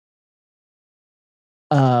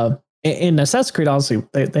 In Assassin's Creed, obviously,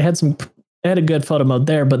 they had a good photo mode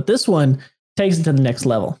there, but this one takes it to the next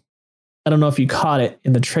level. I don't know if you caught it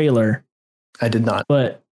in the trailer. I did not.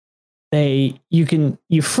 But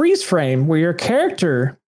you freeze frame where your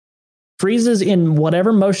character freezes in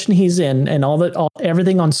whatever motion he's in, and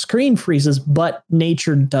everything on screen freezes, but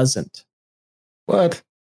nature doesn't. What?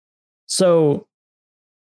 So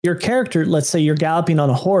your character, let's say you're galloping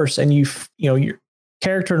on a horse, and your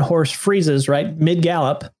character and horse freezes right mid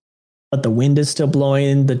gallop, but the wind is still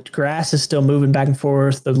blowing, the grass is still moving back and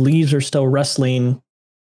forth, the leaves are still rustling.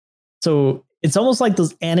 So it's almost like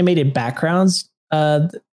those animated backgrounds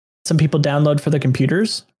some people download for the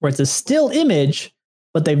computers, where it's a still image,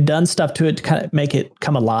 but they've done stuff to it to kind of make it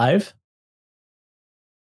come alive.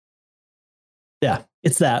 Yeah,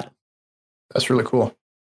 it's that. That's really cool.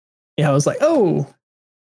 Yeah, I was like, oh,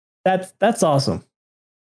 that's awesome.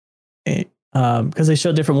 Because they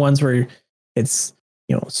show different ones where it's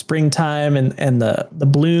springtime and the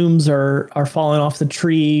blooms are falling off the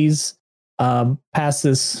trees. Past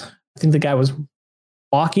this, I think the guy was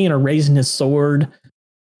walking or raising his sword,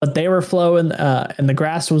 but they were flowing, and the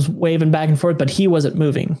grass was waving back and forth, but he wasn't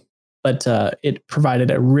moving. But it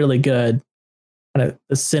provided a really good kind of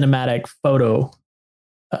the cinematic photo,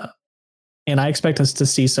 and I expect us to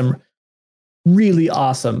see some really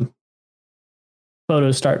awesome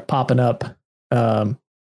photos start popping up.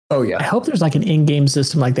 Oh yeah, I hope there's like an in-game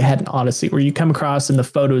system like they had in Odyssey, where you come across in the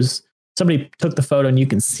photos, somebody took the photo and you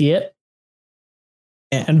can see it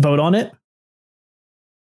and vote on it.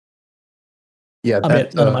 Yeah, I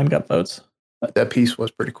bet none of mine got votes. That piece was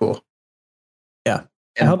pretty cool. Yeah,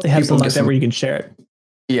 and I hope they have something like that where you can share it.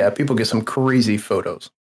 Yeah, people get some crazy photos.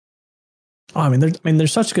 Oh, I mean, they're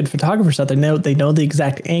such good photographers out there. They know the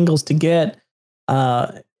exact angles to get,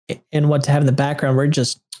 and what to have in the background.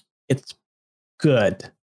 It's good.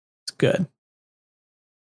 It's good.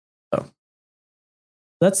 So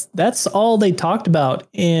that's all they talked about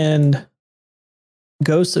in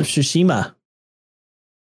Ghost of Tsushima.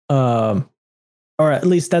 Or at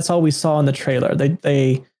least that's all we saw in the trailer.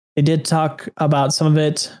 They did talk about some of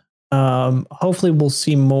it. Hopefully we'll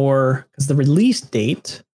see more, because the release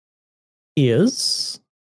date is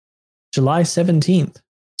July 17th.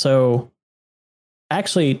 So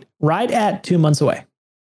actually, right at 2 months away.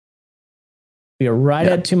 We are right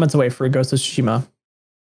at 2 months away for Ghost of Tsushima.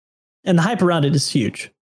 And the hype around it is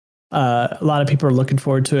huge. A lot of people are looking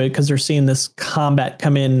forward to it because they're seeing this combat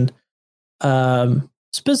come in,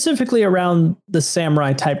 specifically around the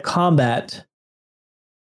samurai type combat,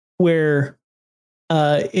 where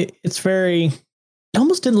it's very. It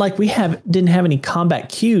almost didn't have any combat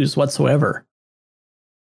cues whatsoever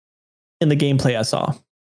in the gameplay I saw.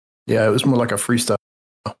 Yeah, it was more like a freestyle.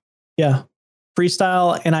 Yeah,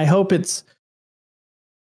 freestyle, and I hope it's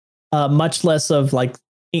much less of like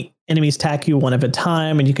enemies attack you one at a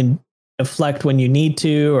time, and you can deflect when you need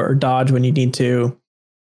to or dodge when you need to.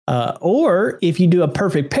 Or if you do a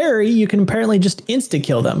perfect parry, you can apparently just insta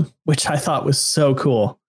kill them, which I thought was so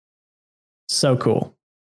cool. So cool.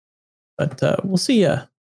 But we'll see. We'll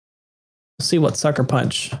see what Sucker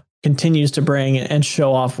Punch continues to bring and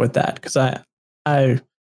show off with that, because I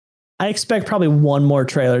expect probably one more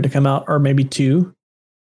trailer to come out, or maybe two,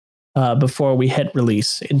 before we hit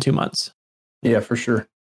release in 2 months. Yeah, for sure.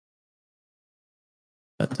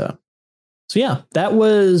 But so yeah, that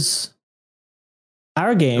was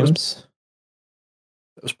our games.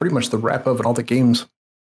 That was pretty much the wrap of all the games.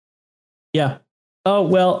 Yeah. Oh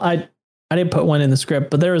well, I didn't put one in the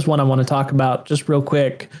script, but there is one I want to talk about just real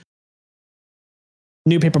quick.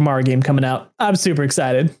 New Paper Mario game coming out. I'm super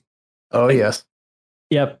excited. Oh yes.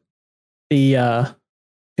 Yep. The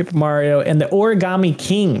Paper Mario and the Origami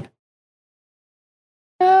King.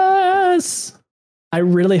 Yes. I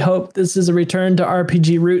really hope this is a return to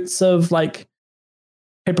RPG roots of like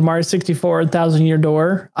Paper Mario 64 and Thousand Year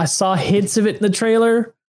Door. I saw hints of it in the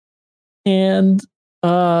trailer, and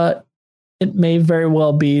it may very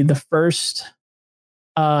well be the first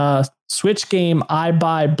Switch game I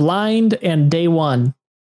buy blind and day one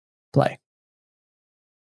play.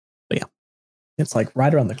 But yeah, it's like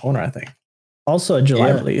right around the corner, I think. Also a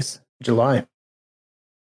July release. July.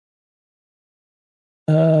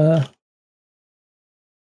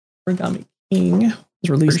 Origami King was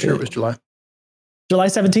released. Pretty sure it was July. July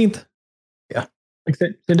 17th. Yeah. Like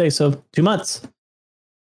today, so 2 months.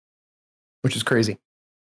 Which is crazy.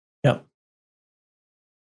 Yep.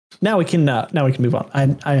 Now we can move on.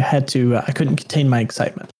 I couldn't contain my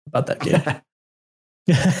excitement about that game.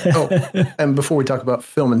 Oh, and before we talk about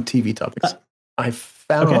film and TV topics, I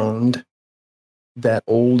found that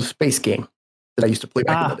old space game that I used to play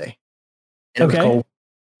back in the day. And it was called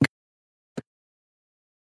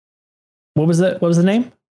What was the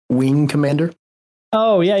name? Wing Commander.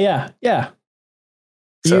 Oh yeah.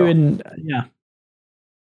 So,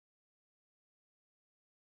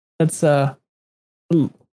 That's a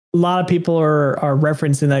lot of people are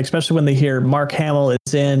referencing that, especially when they hear Mark Hamill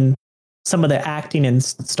is in some of the acting in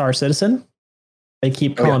Star Citizen. They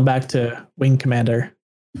keep calling back to Wing Commander.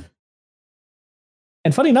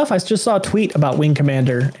 And funny enough, I just saw a tweet about Wing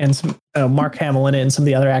Commander and some Mark Hamill in it and some of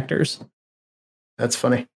the other actors. That's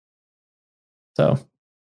funny. So,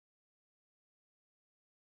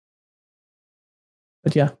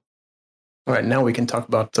 but yeah. All right, now we can talk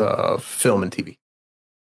about film and TV.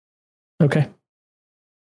 Okay.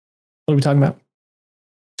 What are we talking about?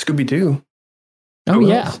 Scooby-Doo. Oh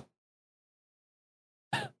yeah.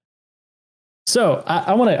 So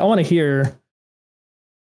I want to hear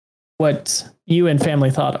what you and family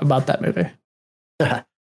thought about that movie. All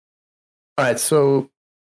right, so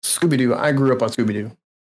Scooby-Doo. I grew up on Scooby-Doo.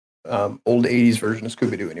 Old 80s version of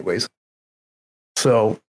Scooby-Doo anyways.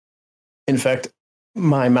 So, in fact,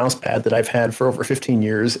 my mouse pad that I've had for over 15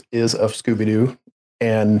 years is of Scooby-Doo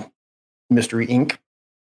and Mystery Inc.,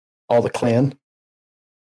 all the clan.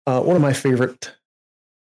 One of my favorite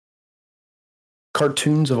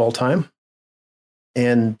cartoons of all time.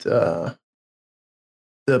 And the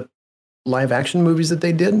live action movies that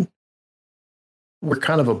they did were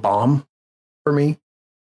kind of a bomb for me.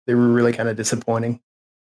 They were really kind of disappointing.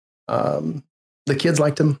 The kids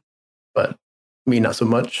liked them, but me not so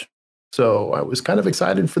much. So I was kind of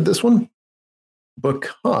excited for this one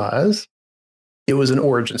because it was an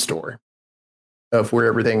origin story of where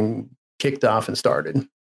everything kicked off and started.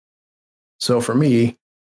 So for me,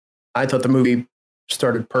 I thought the movie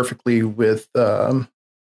started perfectly with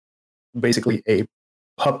basically a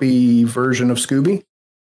puppy version of Scooby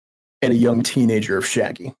and a young teenager of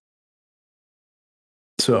Shaggy.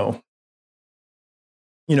 So,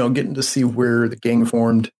 getting to see where the gang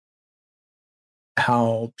formed,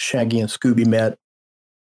 how Shaggy and Scooby met,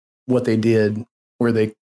 what they did, where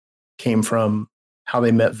they came from, how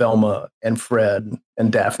they met Velma and Fred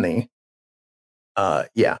and Daphne. I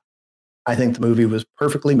think the movie was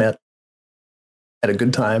perfectly met at a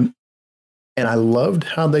good time. And I loved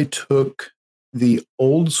how they took the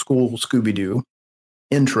old school Scooby-Doo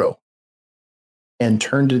intro and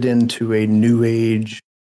turned it into a new age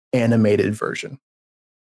animated version.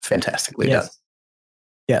 Fantastically done.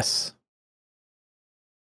 Yes.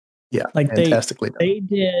 Yeah, like fantastically done. They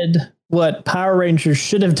did what Power Rangers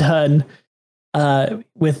should have done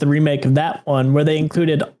with the remake of that one, where they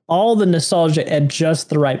included all the nostalgia at just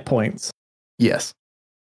the right points. Yes.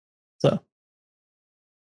 So,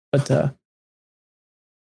 but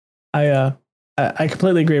I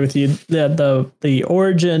completely agree with you. The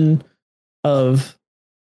origin of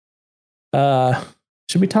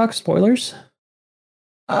should we talk spoilers?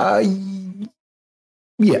 Yeah.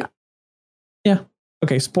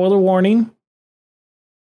 Okay, spoiler warning.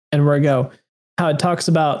 And where we go. How it talks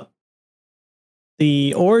about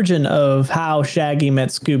the origin of how Shaggy met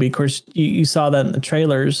Scooby. Of course, you saw that in the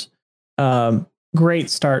trailers. Great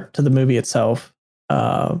start to the movie itself.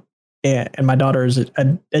 And my daughter is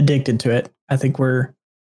addicted to it. I think we're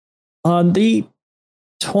on the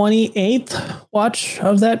 28th watch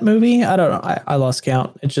of that movie. I don't know. I lost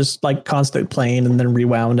count. It's just like constantly playing and then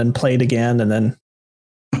rewound and played again and then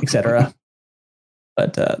etc.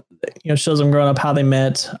 But shows them growing up, how they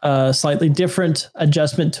met, slightly different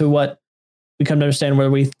adjustment to what we come to understand, where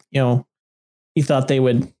we, you thought they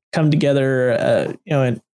would come together,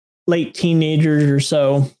 in late teenagers or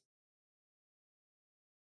so.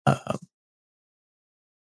 But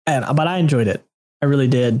I enjoyed it. I really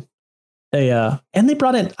did. They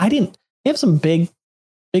brought in, they have some big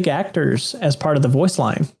actors as part of the voice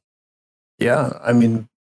line. Yeah. I mean,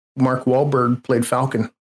 Mark Wahlberg played Falcon.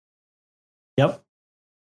 Yep.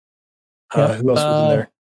 Who else was in there?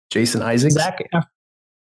 Jason Isaacs.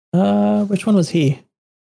 Which one was he?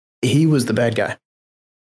 He was the bad guy.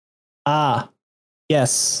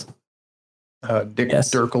 Yes. Dick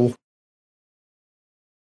Durkle.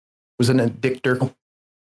 Wasn't it Dick Durkle?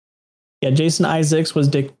 Yeah, Jason Isaacs was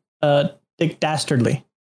Dick Dastardly.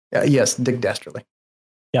 Yes, Dick Dastardly.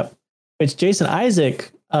 Yep. It's Jason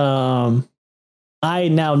Isaac. I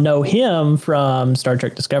now know him from Star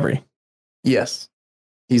Trek Discovery. Yes.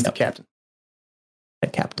 He's the captain. The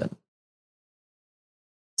captain.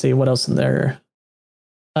 Let's see what else in there.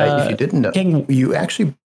 If you didn't know, you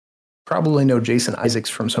actually probably know Jason Isaacs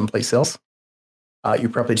from someplace else. You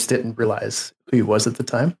probably just didn't realize who he was at the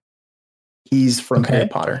time. He's from Harry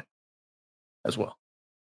Potter as well.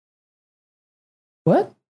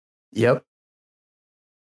 What? Yep.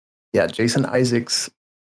 Yeah, Jason Isaacs.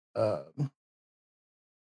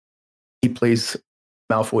 He plays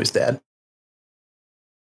Malfoy's dad.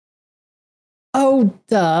 Oh,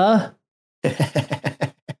 duh.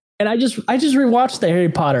 And I just rewatched the Harry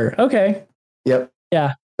Potter. Okay. Yep.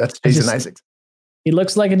 Yeah. That's Jason Isaacs. He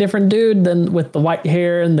looks like a different dude than with the white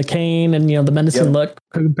hair and the cane and the menacing look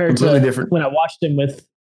compared to different when I watched him with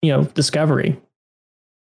Discovery.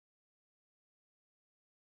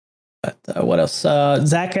 But what else?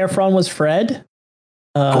 Zac Efron was Fred.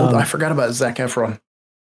 I forgot about Zac Efron.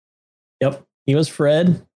 Yep, he was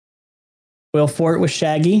Fred. Will Forte was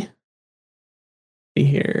Shaggy. Be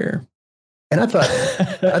here. And I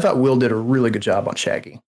thought Will did a really good job on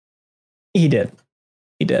Shaggy. He did.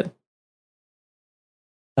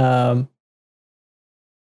 Frank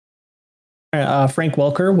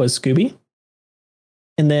Welker was Scooby.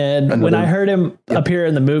 And then when I heard him appear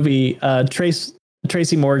in the movie,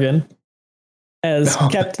 Tracy Morgan as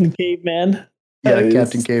Captain Caveman. Yeah,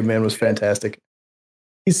 Captain Caveman was fantastic.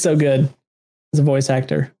 He's so good as a voice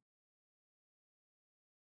actor.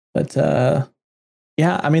 But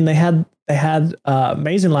yeah, I mean they had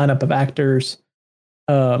amazing lineup of actors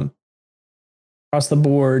across the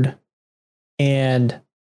board, and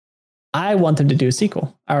I want them to do a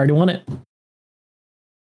sequel. I already want it.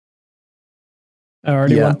 I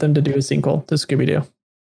already want them to do a sequel to Scooby-Doo.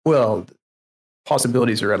 Well,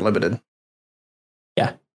 possibilities are unlimited.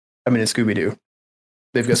 Yeah. I mean, it's Scooby-Doo.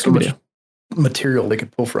 They've got so much material they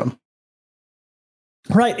could pull from.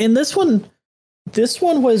 Right. And this one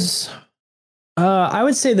was, I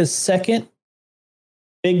would say, the second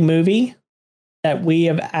big movie that we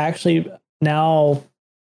have actually now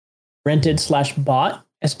rented / bought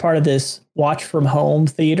as part of this watch from home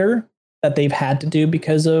theater that they've had to do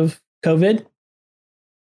because of COVID.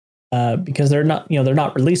 Because they're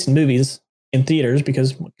not releasing movies in theaters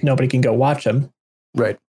because nobody can go watch them.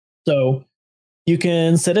 Right. So you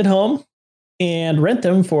can sit at home and rent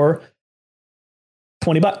them for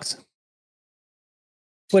 $20.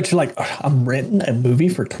 Which, like, I'm renting a movie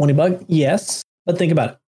for $20? Yes. But think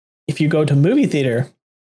about it. If you go to a movie theater,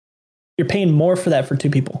 you're paying more for that for two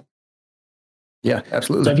people. Yeah,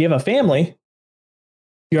 absolutely. So if you have a family,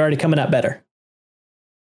 you're already coming out better.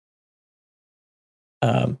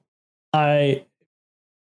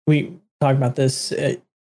 We talk about this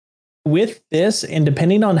with this, and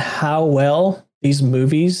depending on how well these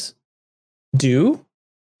movies do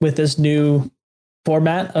with this new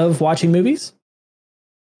format of watching movies,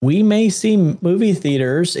 we may see movie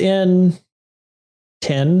theaters in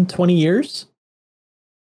 10, 20 years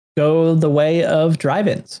go the way of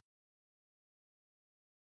drive-ins.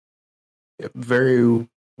 Very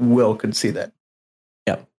well could see that.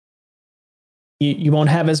 Yep. You won't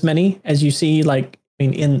have as many as you see, like, I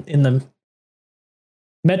mean, in the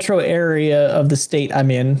metro area of the state I'm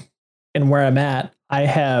in and where I'm at, I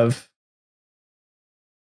have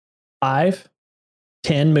 5,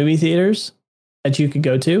 10 movie theaters that you could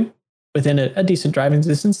go to within a decent driving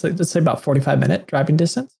distance. Let's say about 45-minute driving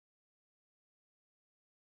distance.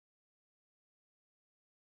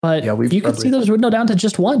 But you can see those window down to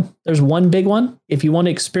just one. There's one big one. If you want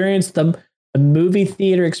to experience the movie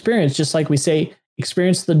theater experience, just like we say,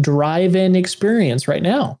 experience the drive-in experience right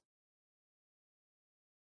now.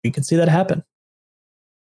 You can see that happen.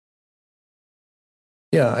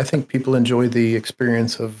 Yeah, I think people enjoy the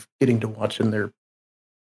experience of getting to watch in their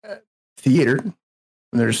theater. And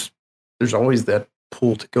there's always that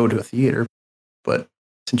pull to go to a theater, but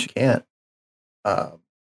since you can't, I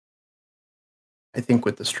think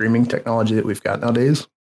with the streaming technology that we've got nowadays,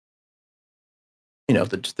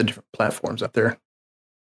 just the different platforms out there,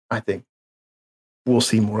 I think we'll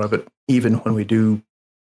see more of it even when we do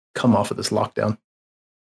come off of this lockdown.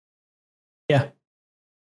 Yeah,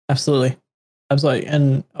 absolutely. Absolutely.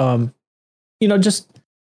 And, just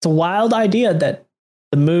it's a wild idea that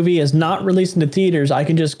the movie is not released into theaters. I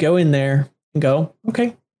can just go in there and go,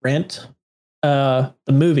 okay, rent the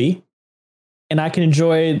movie, and I can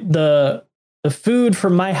enjoy the food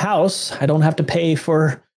from my house. I don't have to pay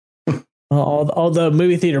for all the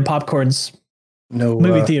movie theater popcorns. No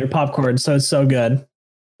movie theater popcorn, so it's so good,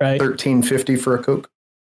 right? $13.50 for a Coke,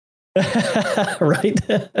 right?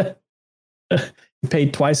 You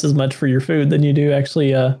pay twice as much for your food than you do actually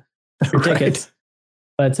your tickets.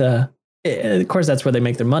 But of course, that's where they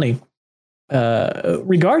make their money.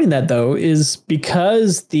 Regarding that, though, is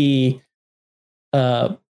because the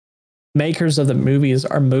makers of the movies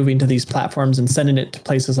are moving to these platforms and sending it to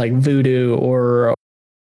places like Vudu or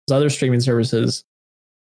other streaming services.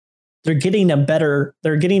 They're getting a better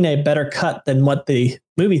cut than what the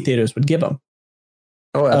movie theaters would give them.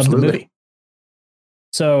 Oh, absolutely. Of the movie.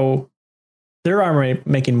 So they're already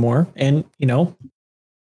making more, and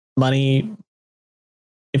money.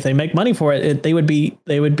 If they make money for it, they would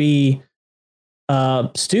be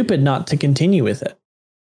stupid not to continue with it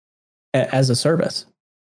as a service.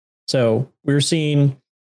 So we're seeing,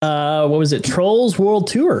 what was it? Trolls World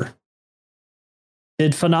Tour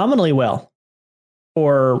did phenomenally well,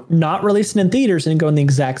 or not releasing in theaters and going the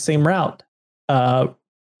exact same route.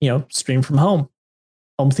 Stream from home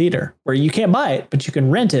theater, where you can't buy it, but you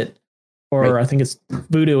can rent it. Or right. I think it's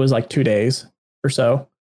Vudu was like 2 days or so.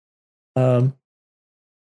 And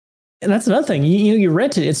that's another thing. You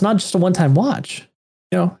rent it. It's not just a one-time watch.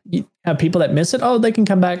 You have people that miss it. Oh, they can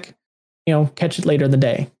come back, catch it later in the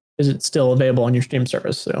day. Is it still available on your stream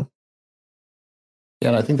service? So, yeah,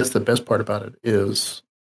 and I think that's the best part about it is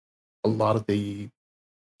a lot of the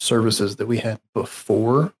services that we had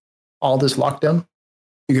before all this lockdown,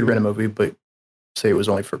 you could rent a movie, but say it was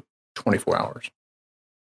only for 24 hours.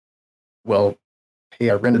 Well,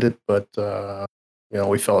 hey, I rented it, but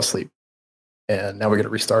we fell asleep, and now we're going to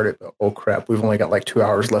restart it. Oh crap, we've only got like 2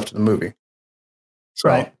 hours left of the movie. So,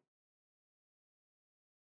 right.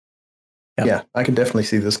 Yeah, I can definitely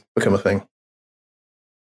see this become a thing.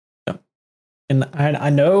 Yeah. And I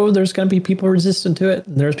know there's going to be people resistant to it.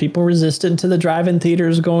 And there's people resistant to the drive-in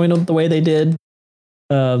theaters going the way they did.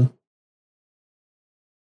 But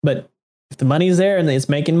if the money's there and it's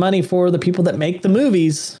making money for the people that make the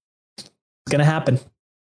movies, it's going to happen.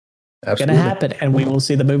 Absolutely. It's going to happen. And we will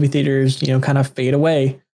see the movie theaters, kind of fade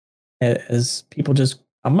away as people just,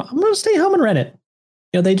 I'm going to stay home and rent it.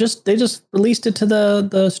 They just released it to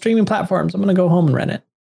the streaming platforms. I'm going to go home and rent it.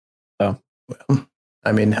 So, well,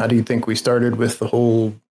 I mean, how do you think we started with the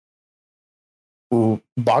whole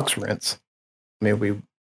box rents? I mean,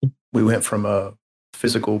 we went from a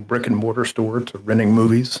physical brick and mortar store to renting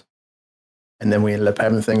movies, and then we ended up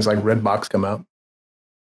having things like Redbox come out,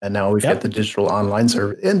 and now we've got the digital online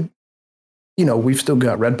service. And we've still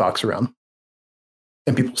got Redbox around,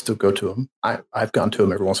 and people still go to them. I've gone to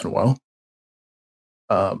them every once in a while.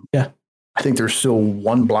 I think there's still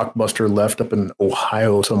one Blockbuster left up in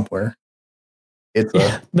Ohio somewhere. It's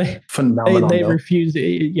a phenomenon. They refuse.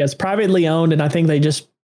 Yes, privately owned, and I think they just,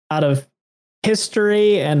 out of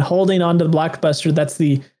history and holding on to the Blockbuster, that's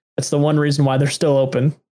the one reason why they're still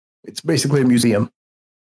open. It's basically a museum.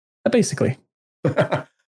 Basically.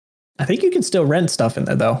 I think you can still rent stuff in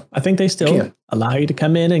there, though. I think they still allow you to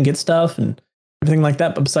come in and get stuff and everything like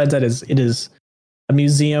that. But besides that, it is a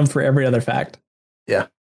museum for every other fact. Yeah.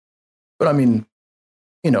 But I mean,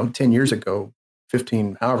 10 years ago,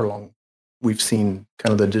 15, however long, we've seen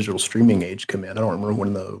kind of the digital streaming age come in. I don't remember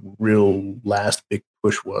when the real last big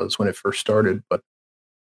push was when it first started. But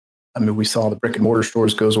I mean, we saw the brick and mortar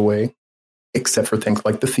stores goes away, except for things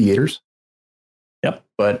like the theaters. Yep.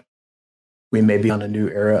 But we may be on a new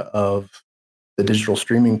era of the digital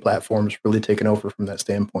streaming platforms really taking over from that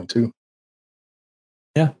standpoint too.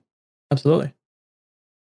 Yeah, absolutely.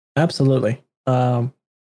 Absolutely.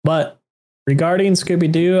 But regarding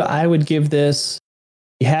Scooby-Doo, I would give this,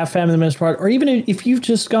 you have Family Members Part, or even if you've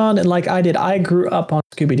just gone and like I did, I grew up on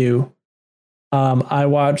Scooby-Doo. I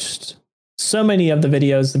watched so many of the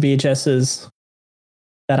videos, the VHSs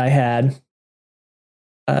that I had.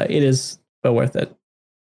 It is well worth it.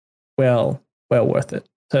 Well worth it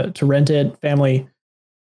to rent it. Family,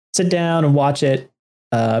 sit down and watch it.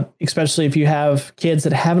 Especially if you have kids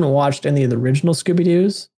that haven't watched any of the original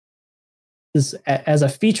Scooby-Doos. This as a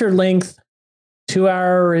feature length,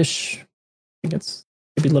 2-hour-ish. I think it's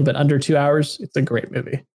maybe a little bit under 2 hours. It's a great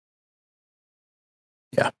movie.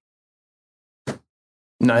 Yeah.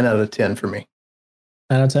 9 out of 10 for me.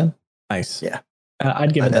 9 out of 10? Nice. Yeah.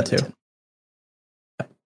 I'd give it that too.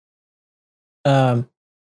 So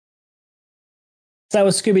that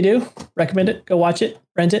was Scooby-Doo. Recommend it. Go watch it.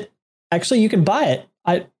 Rent it. Actually, you can buy it.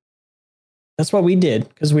 That's what we did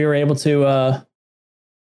because we were able to.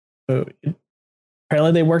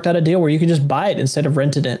 Apparently, they worked out a deal where you could just buy it instead of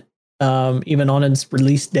renting it, even on its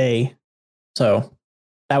release day. So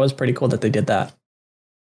that was pretty cool that they did that.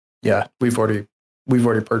 Yeah, we've already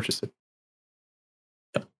purchased it.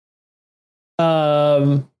 Yep.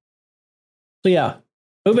 So yeah,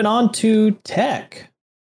 moving on to tech.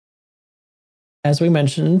 As we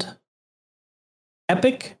mentioned,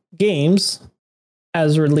 Epic Games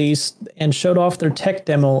has released and showed off their tech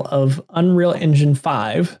demo of Unreal Engine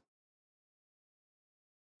 5,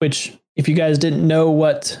 which, if you guys didn't know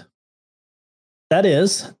what that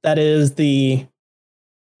is the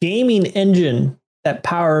gaming engine that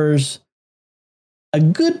powers a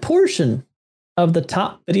good portion of the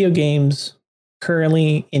top video games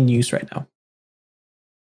currently in use right now.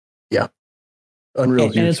 Yeah. Unreal,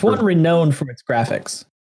 and it's one renowned for its graphics.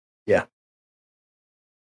 Yeah.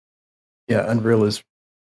 Yeah, Unreal is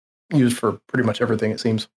used for pretty much everything, it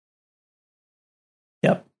seems.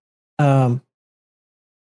 Yep.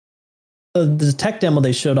 The tech demo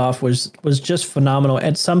they showed off was just phenomenal.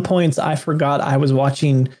 At some points, I forgot I was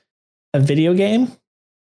watching a video game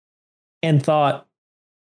and thought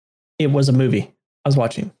it was a movie I was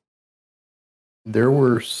watching. There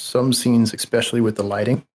were some scenes, especially with the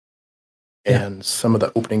lighting, and some of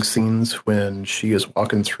the opening scenes when she is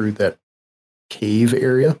walking through that cave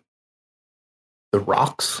area, the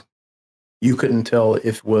rocks, you couldn't tell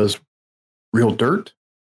if it was real dirt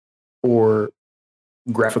or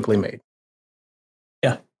graphically made.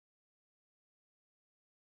 Yeah.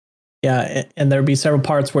 Yeah, and there'd be several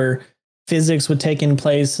parts where physics would take in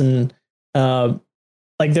place and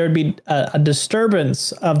like there'd be a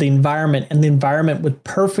disturbance of the environment and the environment would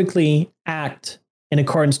perfectly act in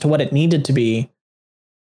accordance to what it needed to be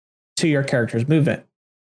to your character's movement.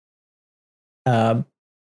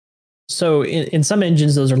 So in some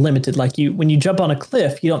engines, those are limited. Like when you jump on a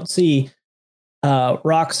cliff, you don't see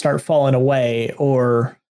rocks start falling away,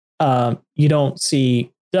 or you don't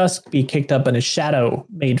see dust be kicked up and a shadow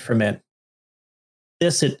made from it.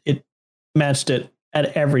 This, it matched it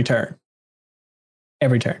at every turn.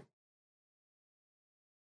 Every turn.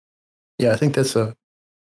 Yeah, I think that's a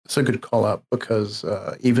good call out because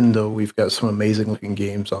even though we've got some amazing looking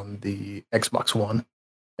games on the Xbox One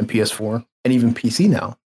and PS4 and even PC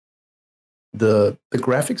now, the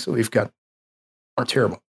graphics that we've got aren't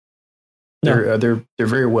terrible. No. They're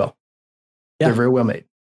very well. Yeah. They're very well made.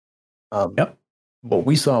 Yep. What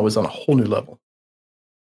we saw was on a whole new level.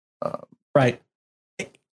 Right.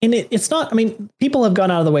 And it's not, I mean, people have gone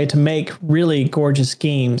out of the way to make really gorgeous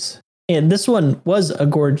games. And this one was a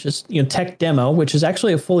gorgeous, tech demo, which is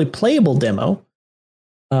actually a fully playable demo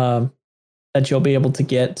that you'll be able to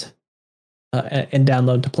get and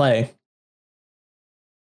download to play.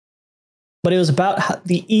 But it was about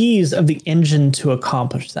the ease of the engine to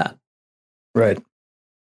accomplish that. Right.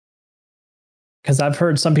 Because I've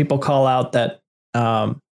heard some people call out that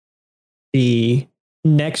the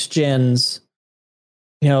next gens,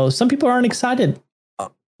 some people aren't excited.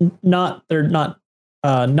 They're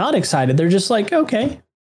not excited. They're just like, okay,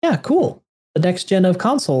 yeah, cool. The next gen of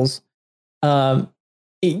consoles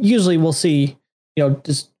usually we'll see,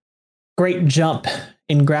 just great jump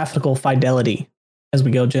in graphical fidelity as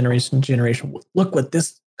we go generation to generation. Look what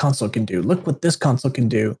this console can do. Look what this console can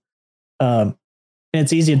do. And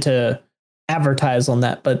it's easy to advertise on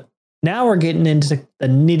that, but now we're getting into the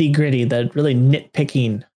nitty gritty, the really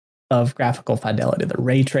nitpicking of graphical fidelity, the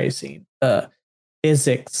ray tracing, the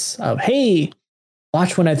physics of, hey,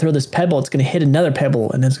 watch when I throw this pebble, it's going to hit another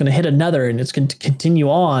pebble and it's going to hit another and it's going to continue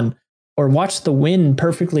on. Or watch the wind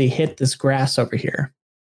perfectly hit this grass over here.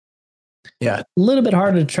 Yeah. A little bit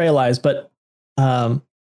harder to trailize, but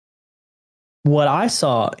what I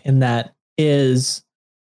saw in that is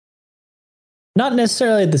not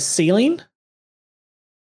necessarily the ceiling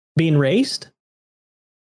being raised,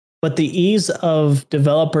 but the ease of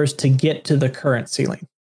developers to get to the current ceiling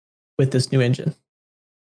with this new engine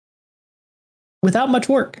without much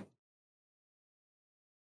work.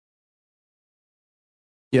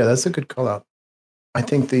 Yeah, that's a good call out. I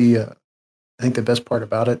think the best part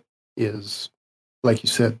about it is, like you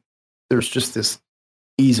said, there's just this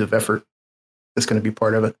ease of effort that's going to be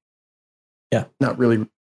part of it. Yeah, not really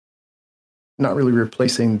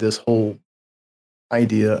replacing this whole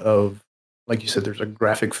idea of, like you said, there's a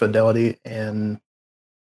graphic fidelity and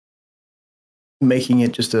making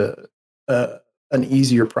it just an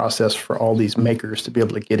easier process for all these makers to be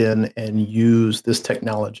able to get in and use this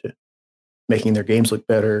technology, making their games look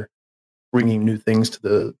better, bringing new things to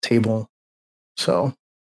the table. So I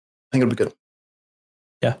think it'll be good.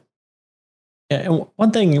 Yeah. Yeah. And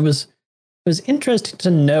one thing, it was interesting to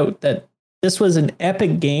note that this was an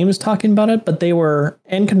Epic Games talking about it, but they were,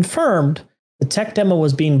 and confirmed, the tech demo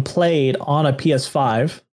was being played on a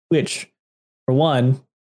PS5, which, for one,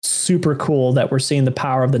 super cool that we're seeing the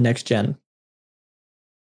power of the next gen.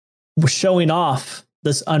 We're showing off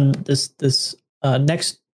this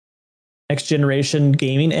next generation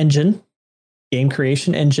gaming engine, game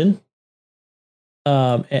creation engine,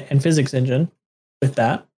 and physics engine with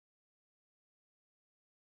that.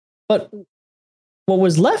 But what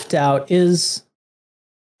was left out is,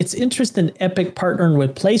 it's interesting, Epic partnering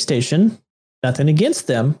with PlayStation. Nothing against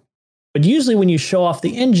them, but usually when you show off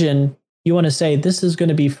the engine, you want to say this is going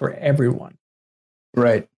to be for everyone.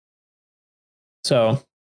 Right. So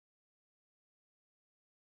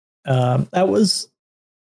that was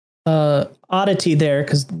oddity there,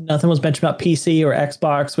 because nothing was mentioned about PC or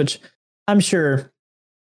Xbox, which I'm sure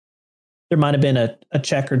there might have been a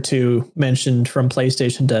check or two mentioned from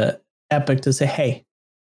PlayStation to Epic to say, hey,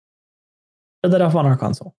 put that off on our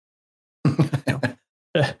console.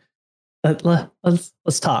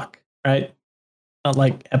 Let's talk, right? Not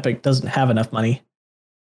like Epic doesn't have enough money.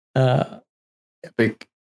 Epic,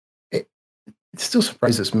 it still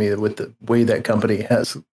surprises me with the way that company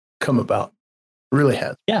has come about. It really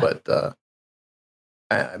has. Yeah. But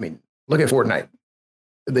I mean, look at Fortnite.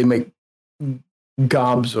 They make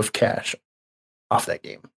gobs of cash off that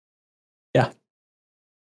game. Yeah.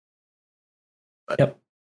 But, yep.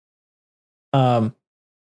 But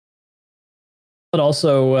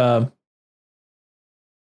also,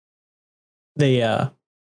 this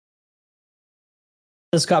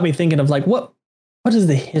got me thinking of, like, what is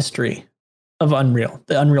the history of Unreal,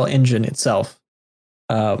 the Unreal Engine itself?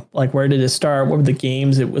 Like, where did it start? What were the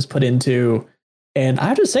games it was put into? And I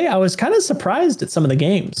have to say, I was kind of surprised at some of the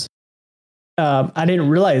games. I didn't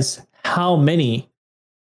realize how many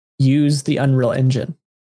use the Unreal Engine.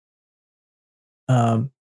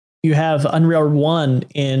 You have Unreal 1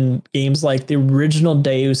 in games like the original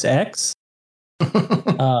Deus Ex.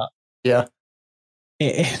 Yeah.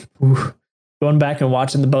 Going back and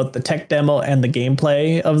watching both the tech demo and the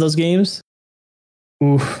gameplay of those games.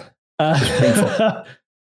 Oof. Painful.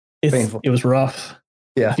 Painful. It was rough.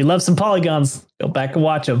 Yeah. If you love some polygons, go back and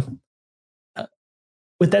watch them.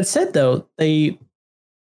 With that said, though,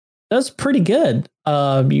 that's pretty good.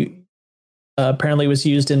 Apparently was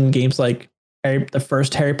used in games like the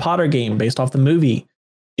first Harry Potter game based off the movie,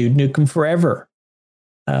 Duke Nukem Forever.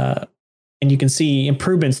 And you can see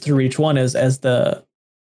improvements through each one as the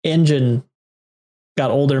engine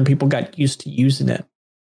got older and people got used to using it.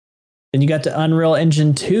 Then you got to Unreal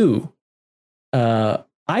Engine 2.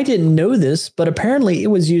 I didn't know this, but apparently it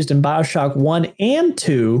was used in BioShock 1 and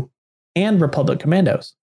 2 and Republic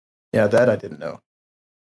Commandos. Yeah, that I didn't know.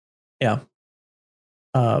 Yeah.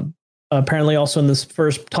 Apparently also in this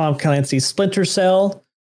first Tom Clancy's Splinter Cell.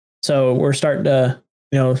 So we're starting to,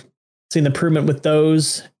 see the improvement with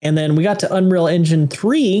those. And then we got to Unreal Engine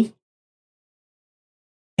 3.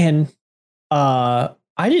 And I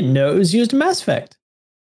didn't know it was used in Mass Effect.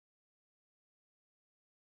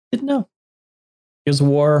 Didn't know. Gears of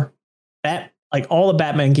War, like all the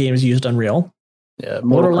Batman games used Unreal. Yeah,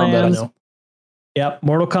 Mortal Kombat, I know. Yep,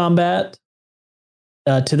 Mortal Kombat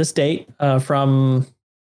to this date, from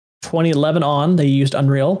 2011 on, they used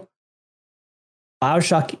Unreal.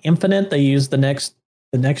 BioShock Infinite, they used the next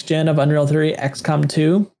gen of Unreal 3, XCOM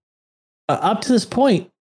 2. Up to this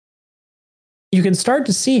point, you can start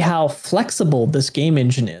to see how flexible this game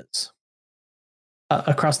engine is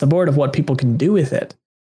across the board of what people can do with it.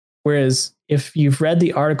 Whereas if you've read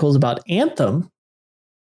the articles about Anthem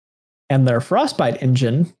and their Frostbite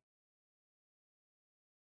engine,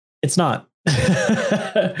 it's not.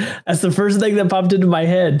 That's the first thing that popped into my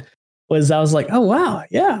head. I was like, oh wow,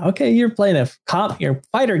 yeah, okay, you're playing your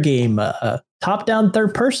fighter game, a top-down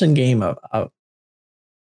third-person game,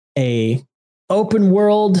 a open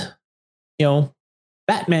world,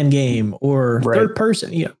 Batman game, or third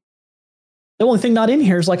person. The only thing not in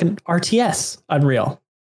here is like an RTS Unreal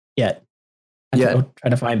yet. I have to go try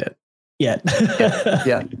to find it yet.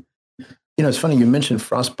 Yeah. It's funny you mentioned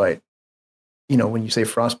Frostbite. When you say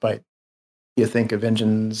Frostbite, you think of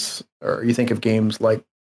engines, or you think of games like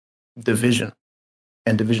Division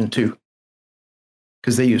and Division 2,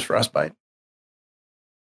 because they use Frostbite.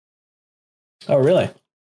 Oh, really?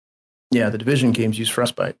 Yeah, the Division games use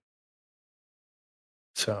Frostbite.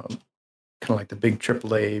 So kind of like the big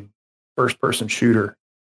AAA first-person shooter.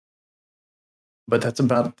 But that's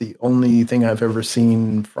about the only thing I've ever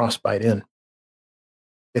seen Frostbite in.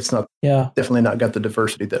 It's not, definitely not got the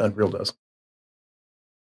diversity that Unreal does.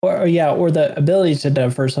 Or the ability to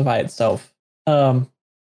diversify itself.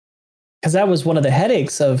 Because that was one of the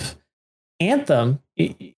headaches of Anthem.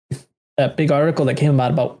 That big article that came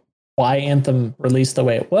about why Anthem released the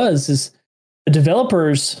way it was is the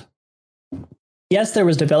developers. Yes, there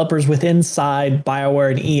was developers inside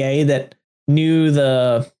BioWare and EA that knew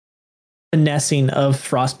the finessing of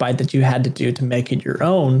Frostbite that you had to do to make it your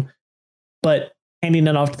own, but handing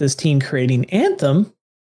it off to this team creating Anthem,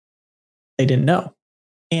 they didn't know.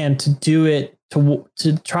 And to do it,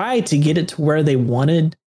 to try to get it to where they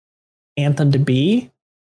wanted Anthem to be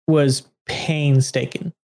was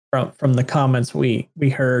painstaking from the comments we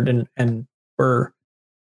heard and were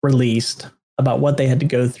released about what they had to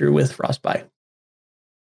go through with Frostbite.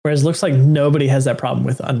 Whereas it looks like nobody has that problem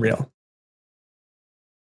with Unreal.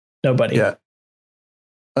 Nobody. Yeah.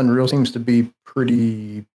 Unreal seems to be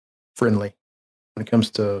pretty friendly when it comes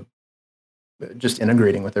to just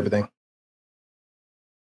integrating with everything.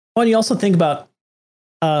 Well, you also think about,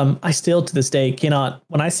 I still to this day cannot,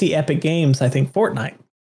 when I see Epic Games, I think Fortnite.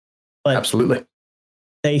 But absolutely.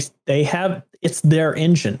 They have, it's their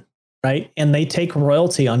engine, right? And they take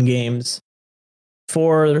royalty on games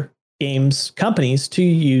for games companies to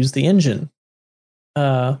use the engine.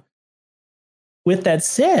 With that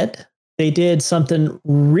said, they did something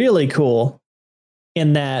really cool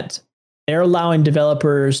in that they're allowing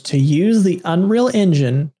developers to use the Unreal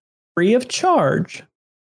Engine free of charge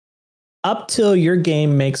up till your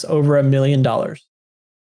game makes over $1 million.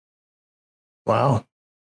 Wow.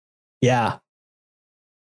 Yeah.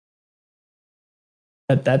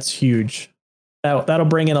 That's huge. That'll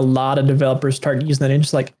bring in a lot of developers start using that engine.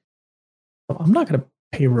 It's like, I'm not going to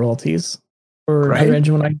pay royalties for another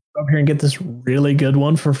engine when I go up here and get this really good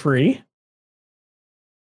one for free.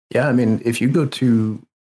 Yeah, I mean, if you go to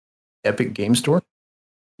Epic Game Store,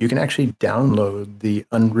 you can actually download the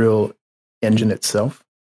Unreal Engine itself.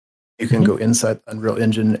 You can go inside the Unreal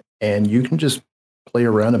Engine and you can just play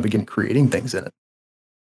around and begin creating things in it.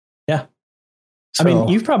 Yeah. So, I mean,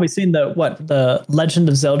 you've probably seen the Legend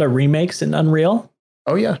of Zelda remakes in Unreal.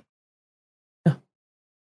 Oh, yeah. Yeah.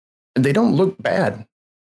 And they don't look bad.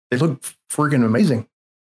 They look freaking amazing.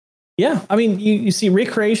 Yeah. I mean, you see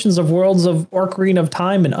recreations of worlds of Ocarina of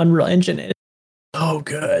Time and Unreal Engine. It's so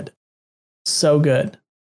good. So good.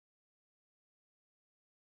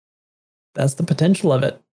 That's the potential of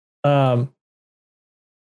it.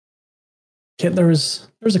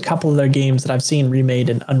 There's a couple of their games that I've seen remade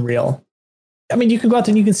in Unreal. I mean, you can go out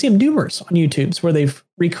there and you can see them numerous on YouTube's where they've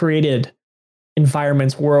recreated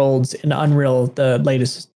environments, worlds in Unreal, the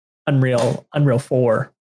latest Unreal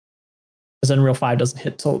 4. Because Unreal 5 doesn't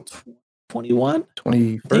hit till 21?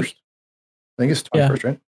 21st? I think it's 21st,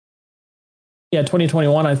 right? Yeah,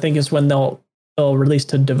 2021, I think, is when they'll release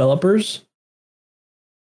to developers.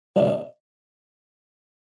 Yeah,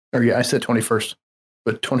 I said 21st,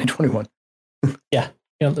 but 2021. Yeah,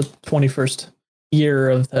 the 21st year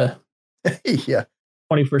of the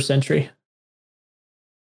 21st century.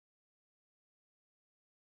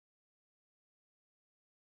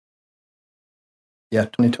 Yeah,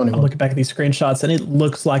 2021. I'm looking back at these screenshots, and it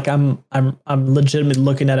looks like I'm legitimately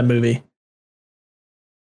looking at a movie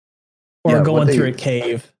or going through a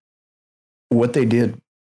cave. What they did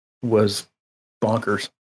was bonkers.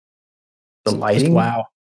 The lighting. Wow.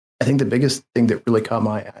 I think the biggest thing that really caught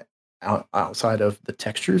my eye outside of the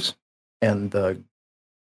textures and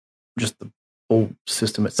just the whole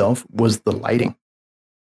system itself was the lighting.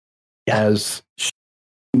 Yeah. As she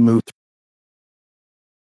moved,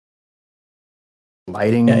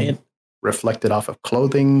 lighting reflected off of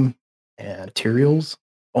clothing and materials.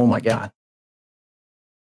 Oh my God.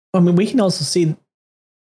 I mean, we can also see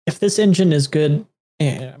if this engine is good.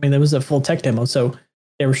 I mean, there was a full tech demo, so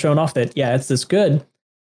they were showing off that, yeah, it's this good.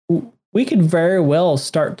 We could very well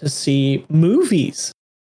start to see movies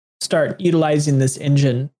start utilizing this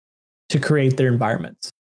engine to create their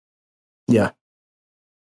environments. Yeah.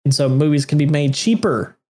 And so movies can be made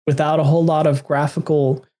cheaper without a whole lot of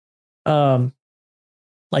graphical,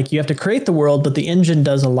 like you have to create the world, but the engine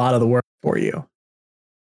does a lot of the work for you.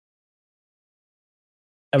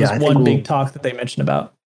 That was one big talk that they mentioned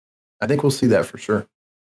about. I think we'll see that for sure.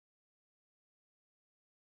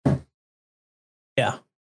 Yeah.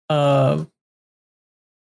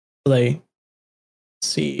 They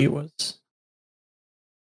see was.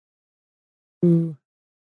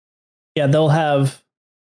 Yeah, they'll have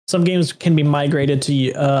some games can be migrated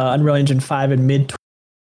to Unreal Engine 5 in mid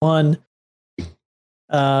 2021.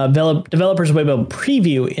 Developers will be able to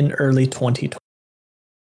preview in early 2020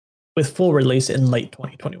 with full release in late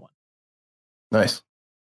 2021. Nice.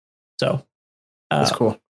 So that's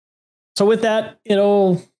cool. So with that,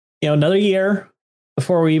 it'll another year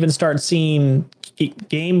before we even start seeing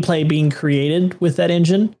gameplay being created with that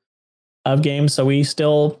engine of games. So we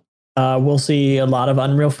still we'll see a lot of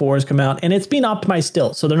Unreal 4s come out, and it's being optimized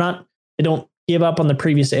still. So they don't give up on the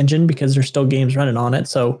previous engine because there's still games running on it.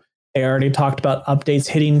 So they already talked about updates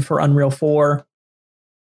hitting for Unreal 4,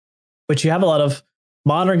 which you have a lot of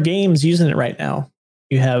modern games using it right now.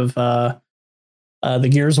 You have the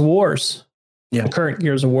Gears of Wars, the current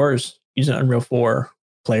Gears of Wars using Unreal 4,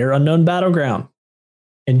 PlayerUnknown Battleground,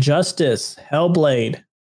 Injustice, Hellblade,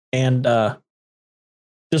 and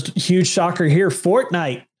just a huge shocker here,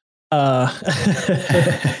 Fortnite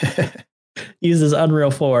uses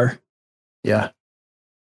Unreal 4. Yeah.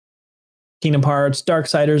 Kingdom Hearts,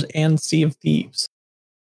 Darksiders, and Sea of Thieves.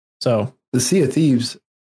 So the Sea of Thieves,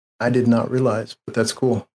 I did not realize, but that's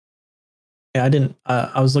cool. Yeah, I didn't.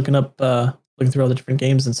 I was looking through all the different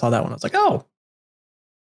games and saw that one. I was like, oh,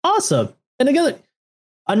 awesome. And again,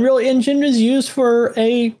 Unreal Engine is used for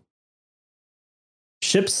a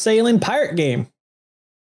ship sailing pirate game.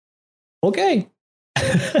 Okay.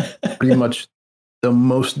 Pretty much the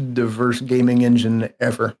most diverse gaming engine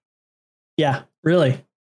ever. Yeah, really.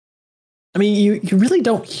 I mean, you really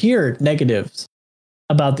don't hear negatives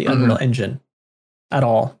about the Unreal Engine at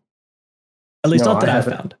all. At least not that I've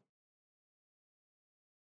found.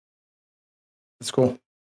 It's cool.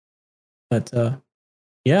 But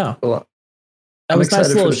yeah. Well, that was a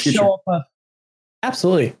nice little show off.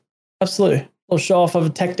 Absolutely. A little show off of a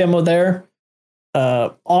tech demo there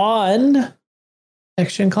on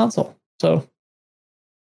next gen console. So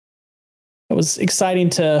it was exciting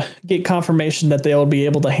to get confirmation that they'll be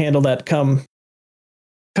able to handle that come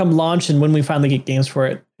launch and when we finally get games for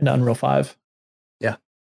it in Unreal 5. Yeah,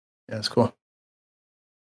 that's cool.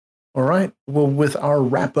 All right. Well, with our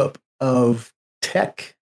wrap up of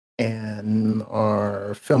tech and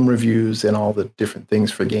our film reviews and all the different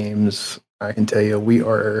things for games, I can tell you we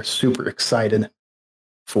are super excited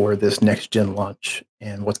for this next gen launch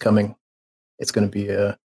and what's coming. It's going to be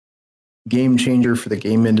a game changer for the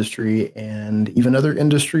game industry and even other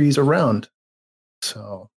industries around.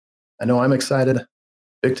 So I know I'm excited.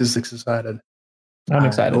 Victor's excited. I'm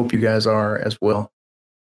excited. I hope you guys are as well.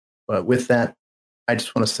 But with that, I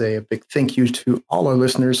just want to say a big thank you to all our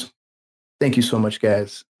listeners. Thank you so much,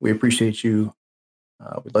 guys. We appreciate you.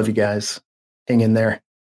 We love you guys. Hang in there.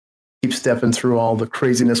 Keep stepping through all the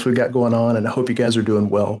craziness we got going on, and I hope you guys are doing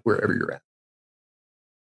well wherever you're at.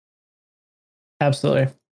 Absolutely.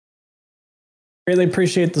 Really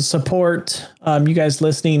appreciate the support. You guys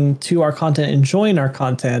listening to our content, enjoying our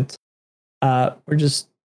content. We're just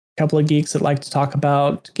a couple of geeks that like to talk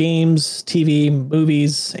about games, TV,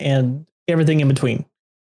 movies, and everything in between.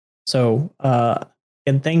 So,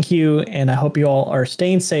 and thank you. And I hope you all are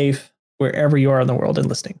staying safe wherever you are in the world and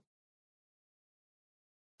listening.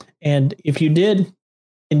 And if you did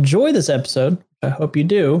enjoy this episode, I hope you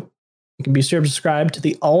do, you can be sure to subscribe to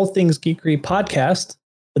the All Things Geekery podcast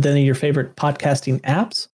within your favorite podcasting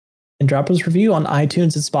apps and drop us a review on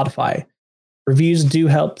iTunes and Spotify. Reviews do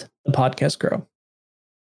help the podcast grow.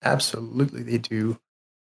 Absolutely, they do.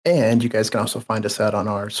 And you guys can also find us out on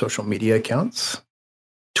our social media accounts.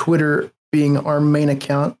 Twitter being our main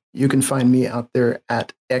account. You can find me out there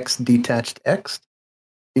at xdetachedx.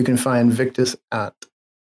 You can find Victus at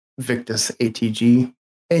Victus ATG.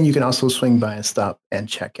 And you can also swing by and stop and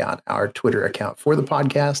check out our Twitter account for the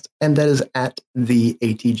podcast, and that is at the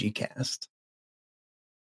ATGcast.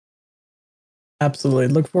 Absolutely.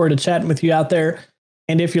 Look forward to chatting with you out there.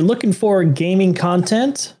 And if you're looking for gaming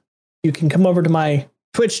content, you can come over to my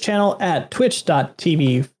Twitch channel at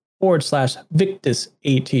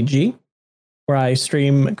twitch.tv/VictusATG, where I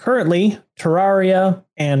stream currently Terraria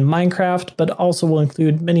and Minecraft, but also will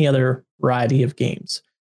include many other variety of games.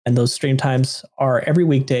 And those stream times are every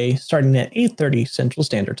weekday starting at 8:30 Central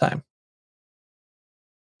Standard Time.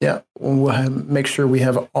 Yeah, we'll make sure we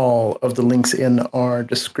have all of the links in our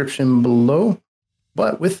description below.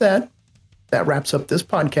 But with that, that wraps up this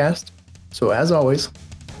podcast. So as always,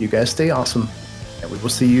 you guys stay awesome, and we will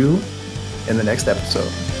see you in the next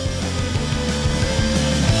episode.